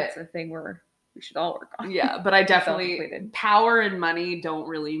 But it's a thing where we should all work on. Yeah, but I definitely power and money don't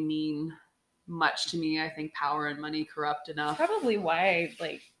really mean much to me. I think power and money corrupt enough. That's probably why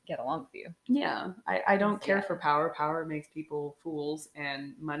I get along with you. Yeah, I don't care for power. Power makes people fools,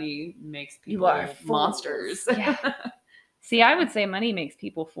 and money makes people monsters. Yeah. See, I would say money makes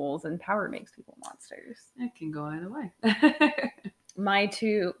people fools and power makes people monsters. It can go either way. My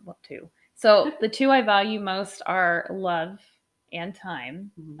two. So the two I value most are love and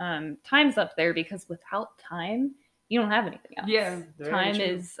time. Mm-hmm. Time's up there because without time, you don't have anything else. Yeah, time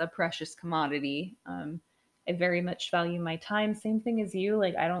is a precious commodity. I very much value my time. Same thing as you.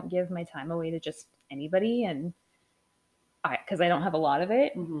 I don't give my time away to just anybody, and because I don't have a lot of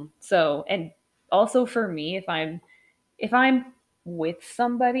it. Mm-hmm. So, and also for me, if I'm with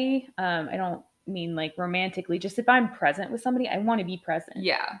somebody, I don't mean romantically, just if I'm present with somebody, I want to be present.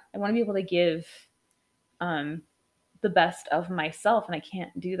 Yeah. I want to be able to give the best of myself, and I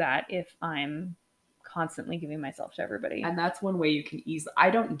can't do that if I'm constantly giving myself to everybody. And that's one way you can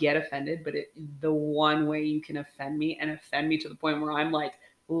I don't get offended, but the one way you can offend me to the point where I'm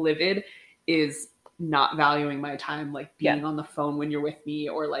livid is not valuing my time, being on the phone when you're with me,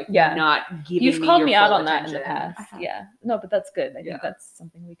 or not giving You've called me out on attention. That in the past. Yeah. No, but that's good. I think that's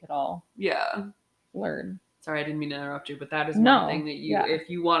something we could all learn. Sorry, I didn't mean to interrupt you, but that is one thing that if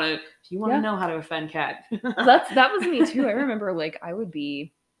you want to know how to offend Kat. that was me too. I remember I would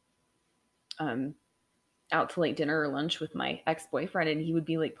be out to dinner or lunch with my ex-boyfriend, and he would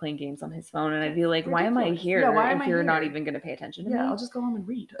be playing games on his phone, and I'd be like, why am I here if you're not even going to pay attention to me? I'll just go home and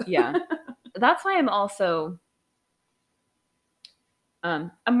read. Yeah. That's why I'm also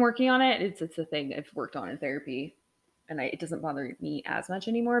I'm working on it. It's a thing I've worked on in therapy, and it doesn't bother me as much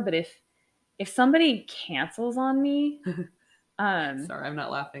anymore. But if somebody cancels on me, sorry, I'm not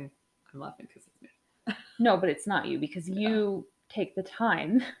laughing. I'm laughing because it's me. No, but it's not you, because you take the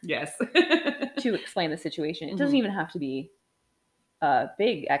time. Yes. to explain the situation. It doesn't even have to be a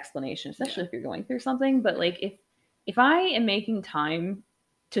big explanation, especially if you're going through something. But if I am making time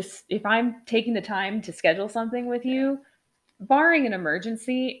if I'm taking the time to schedule something with you, barring an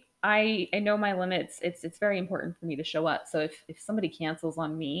emergency, I know my limits. It's very important for me to show up. So if somebody cancels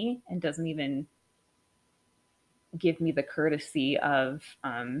on me and doesn't even give me the courtesy of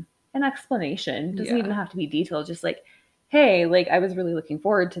an explanation, doesn't even have to be detailed, just hey, I was really looking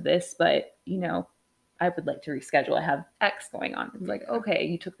forward to this, but I would like to reschedule. I have X going on. It's okay,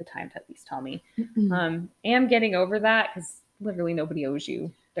 you took the time to at least tell me. Am getting over that, because literally nobody owes you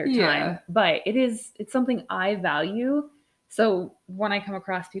their time, but it's something I value. So when I come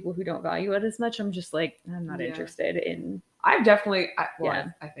across people who don't value it as much, I'm just I'm not interested in. I've definitely, I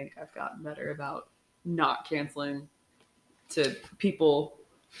think I've gotten better about not canceling to people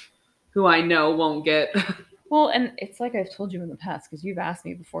who I know won't get. Well, and it's I've told you in the past, because you've asked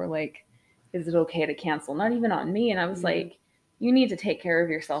me before, is it okay to cancel? Not even on me. And I was you need to take care of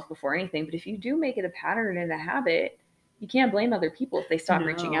yourself before anything. But if you do make it a pattern and a habit, you can't blame other people if they stop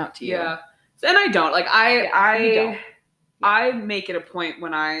reaching out to you. Yeah. And I don't. I make it a point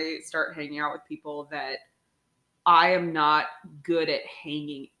when I start hanging out with people that I am not good at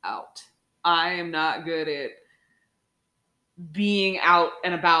hanging out. I am not good at being out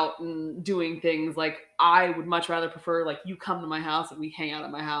and about and doing things. Like, I would much rather prefer, like, you come to my house and we hang out at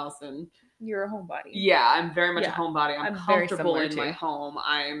my house. And You're a homebody. yeah, I'm very much a Yeah. homebody. I'm very comfortable similar in my too.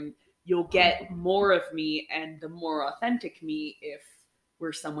 home. You'll get more of me and the more authentic me if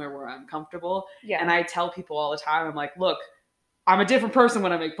we're somewhere where I'm comfortable. Yeah. And I tell people all the time, I'm like, look, I'm a different person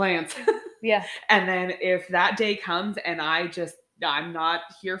when I make plans. Yeah. And then if that day comes and I'm not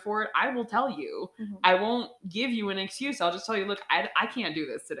here for it, I will tell you. Mhm. I won't give you an excuse. I'll just tell you, look, I can't do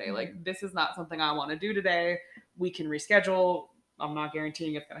this today. Mhm. Like, this is not something I want to do today. We can reschedule. I'm not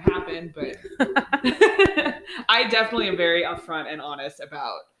guaranteeing it's going to happen, but I definitely am very upfront and honest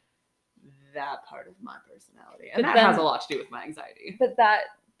about that part of my personality. And But that has a lot to do with my anxiety. But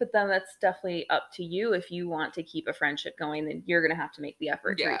then that's definitely up to you. If you want to keep a friendship going, then you're going to have to make the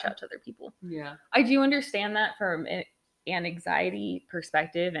effort to reach out to other people. Yeah. I do understand that from an anxiety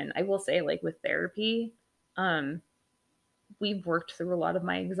perspective. And I will say, like, with therapy, we've worked through a lot of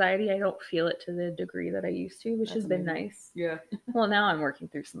my anxiety. I don't feel it to the degree that I used to, which That's has been amazing. nice. Yeah. Well, now I'm working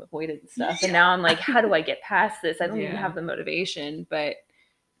through some avoidance stuff. And now I'm like, how do I get past this? I don't even Yeah. have the motivation. But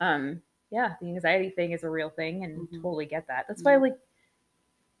yeah, the anxiety thing is a real thing, and Mhm. totally get that. That's why, like,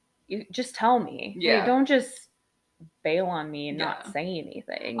 you just tell me. Yeah. Like, don't just bail on me and Yeah. not say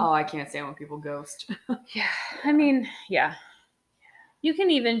anything. Oh, I can't stand when people ghost. Yeah. I mean, yeah. You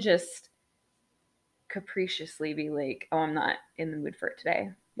can even just capriciously be like, oh, I'm not in the mood for it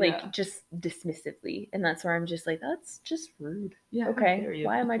today. Like, Yeah. just dismissively. And that's where I'm just like, that's just rude. Yeah. how Okay. dare you.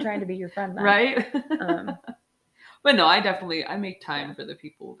 Why am I trying to be your friend then? Right? But no, I make time for the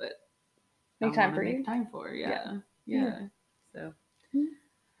people that Make I time wanna for make you? time for. Yeah. So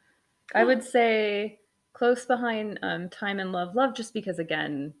I would say close behind time and love. Love, just because,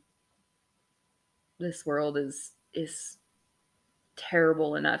 again, this world is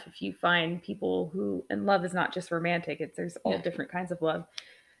terrible enough. If you find people who, and love is not just romantic, there's all different kinds of love.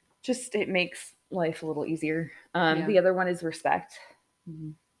 Just, it makes life a little easier. The other one is respect.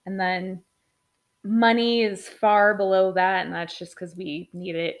 Mhm. And then money is far below that, and that's just because we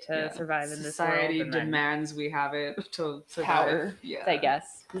need it to survive in this world. Society And then demands we have it to survive. power, Yeah. I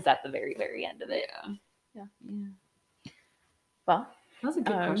guess, is at the very, very end of it. Yeah. Well, That was a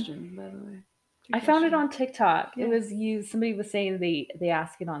good question, by the way. Good I found it question. on TikTok. Yeah. It was used. Somebody was saying they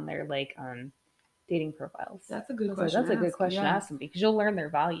ask it on their, like, dating profiles. That's a good I was question. like, that's a good ask. question to ask them, because you'll learn their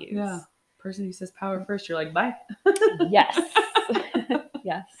values. Yeah. Person who says power first, you're like, bye. Yes.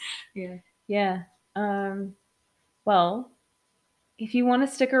 Yes. Yeah. Yeah. Well, if you want to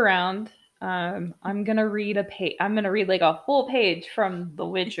stick around, I'm gonna read I'm gonna read like a whole page from The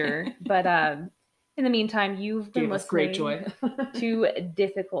Witcher. But in the meantime, you've been Gave us great joy. to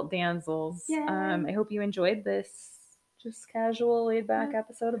Difficult Damsels. Yay. I hope you enjoyed this just casual, laid back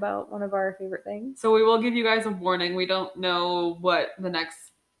episode about one of our favorite things. So we will give you guys a warning. We don't know what the next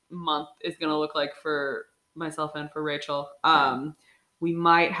month is going to look like for myself and for Rachel. We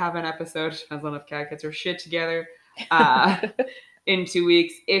might have an episode, depends on if Kat gets her shit together, in 2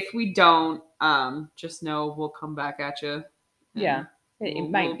 weeks. If we don't, just know we'll come back at you. Yeah.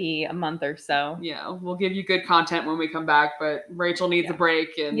 It might be a month or so. Yeah, we'll give you good content when we come back, but Rachel needs a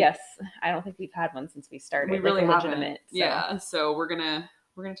break. And yes, I don't think we've had one since we started. We really haven't. So. Yeah, so we're gonna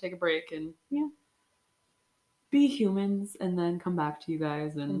take a break and be humans, and then come back to you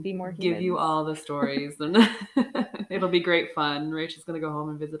guys and be more give you all the stories, and it'll be great fun. Rachel's gonna go home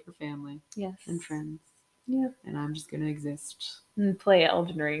and visit her family, and friends. Yeah, and I'm just gonna exist and play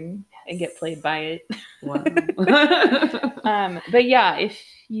Elden Ring and get played by it. Wow. But yeah, if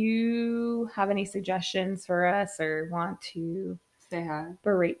you have any suggestions for us or want to say hi,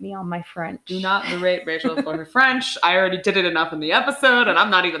 berate me on my French, do not berate Rachel for her French. I already did it enough in the episode, and I'm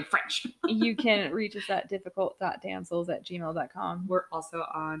not even French. You can reach us at difficult.damsels@gmail.com. We're also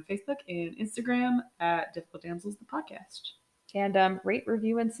on Facebook and Instagram at Difficult Damsels the podcast. And rate,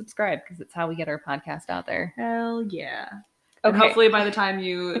 review, and subscribe, because it's how we get our podcast out there. Hell yeah. Okay. And hopefully by the time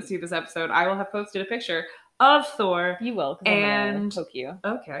you see this episode, I will have posted a picture of Thor. You will, because I'm going to poke you.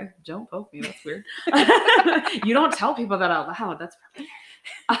 Okay, don't poke me. That's weird. You don't tell people that out loud. That's weird.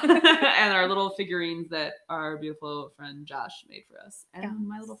 And our little figurines that our beautiful friend Josh made for us. And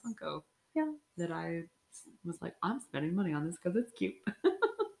my little Funko. Yeah. That I was like, I'm spending money on this because it's cute.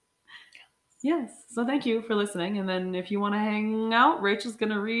 Yes. So thank you for listening. And then if you want to hang out, Rachel's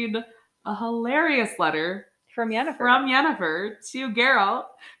going to read a hilarious letter from Yennefer to Geralt,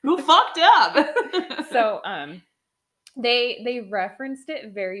 who fucked up. So they referenced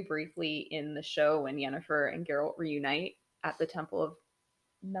it very briefly in the show when Yennefer and Geralt reunite. at the Temple of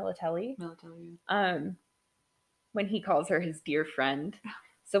Melitele. Melitele. When he calls her his dear friend.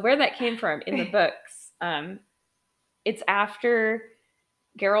 So where that came from in the books, it's after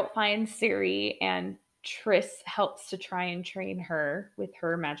Geralt finds Ciri and Triss helps to try and train her with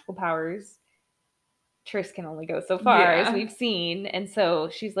her magical powers. Triss can only go so far, as we've seen. And so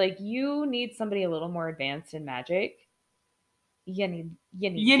she's like, you need somebody a little more advanced in magic. You need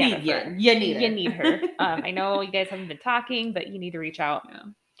her. I know you guys haven't been talking, but you need to reach out. Yeah.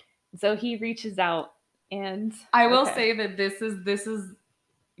 So he reaches out, and I will say that this is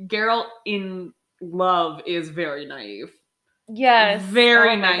Geralt in love is very naive. Yes.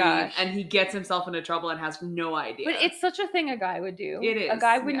 Very naive. And he gets himself into trouble and has no idea. But it's such a thing a guy would do. It is. A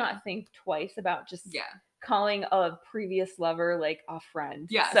guy would not think twice about just calling a previous lover like a friend.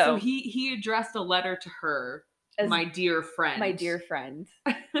 Yeah. So he addressed a letter to her, as my dear friend. My dear friend.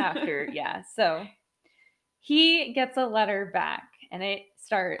 After, So he gets a letter back and it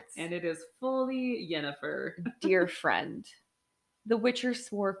starts. And it is fully Yennefer. Dear friend. The Witcher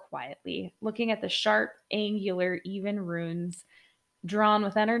swore quietly, looking at the sharp, angular, even runes, drawn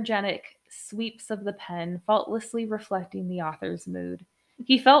with energetic sweeps of the pen, faultlessly reflecting the author's mood.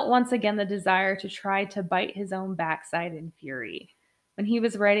 He felt once again the desire to try to bite his own backside in fury. When he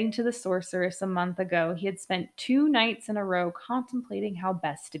was writing to the sorceress a month ago, he had spent 2 nights in a row contemplating how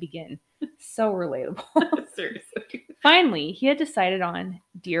best to begin. So relatable. Seriously. Finally, he had decided on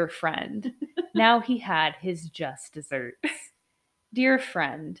dear friend. Now he had his just desserts. Dear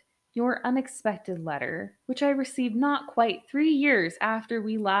friend, your unexpected letter, which I received not quite 3 years after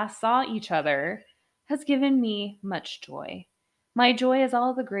we last saw each other, has given me much joy. My joy is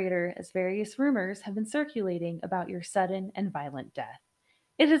all the greater as various rumors have been circulating about your sudden and violent death.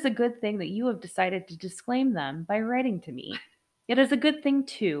 It is a good thing that you have decided to disclaim them by writing to me. It is a good thing,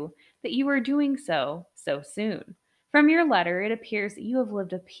 too, that you are doing so soon. From your letter, it appears that you have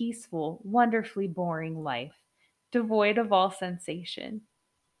lived a peaceful, wonderfully boring life, devoid of all sensation.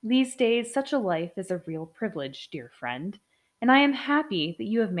 These days, such a life is a real privilege, dear friend, and I am happy that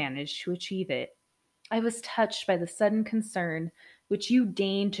you have managed to achieve it. I was touched by the sudden concern which you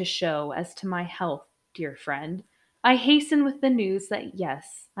deigned to show as to my health, dear friend. I hasten with the news that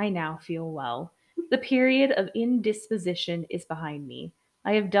yes, I now feel well. The period of indisposition is behind me.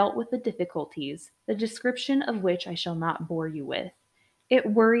 I have dealt with the difficulties, the description of which I shall not bore you with. It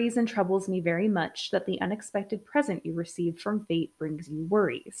worries and troubles me very much that the unexpected present you received from fate brings you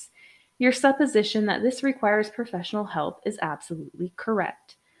worries. Your supposition that this requires professional help is absolutely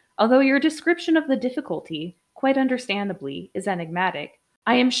correct. Although your description of the difficulty, quite understandably, is enigmatic,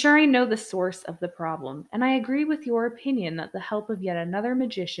 I am sure I know the source of the problem, and I agree with your opinion that the help of yet another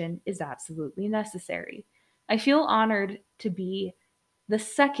magician is absolutely necessary. I feel honored to be the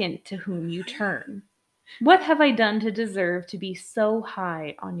second to whom you turn. What have I done to deserve to be so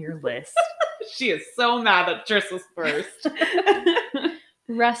high on your list? She is so mad that Triss was first.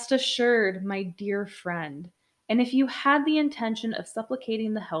 Rest assured, my dear friend, and if you had the intention of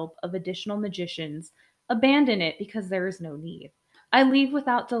supplicating the help of additional magicians, abandon it because there is no need. I leave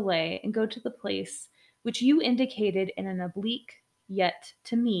without delay and go to the place which you indicated in an oblique, yet,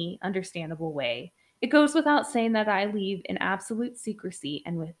 to me, understandable way. It goes without saying that I leave in absolute secrecy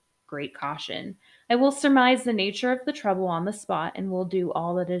and with great caution. I will surmise the nature of the trouble on the spot and will do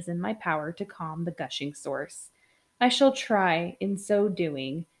all that is in my power to calm the gushing source. I shall try, in so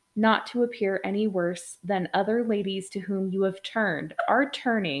doing, not to appear any worse than other ladies to whom you have turned, are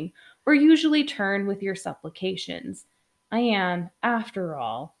turning, or usually turn with your supplications. I am, after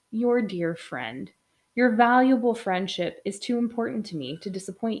all, your dear friend. Your valuable friendship is too important to me to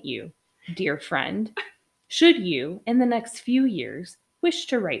disappoint you, dear friend. Should you, in the next few years, wish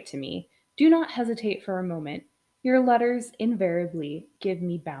to write to me, do not hesitate for a moment. Your letters invariably give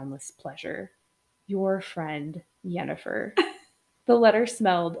me boundless pleasure. Your friend, Yennefer. The letter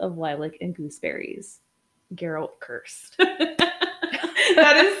smelled of lilac and gooseberries. Geralt cursed.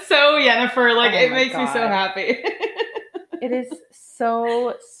 That is so Yennefer. Like, it makes me so happy. It is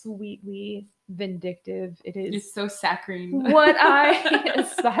so sweetly vindictive. It's so saccharine. What I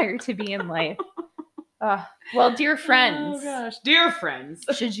aspire to be in life. Well, dear friends. Oh gosh, dear friends.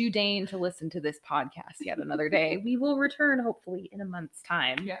 Should you deign to listen to this podcast yet another day, we will return hopefully in a month's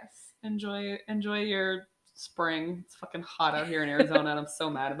time. Yes. Enjoy your spring. It's fucking hot out here in Arizona and I'm so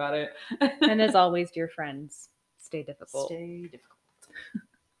mad about it. And as always, dear friends, stay difficult. Stay difficult.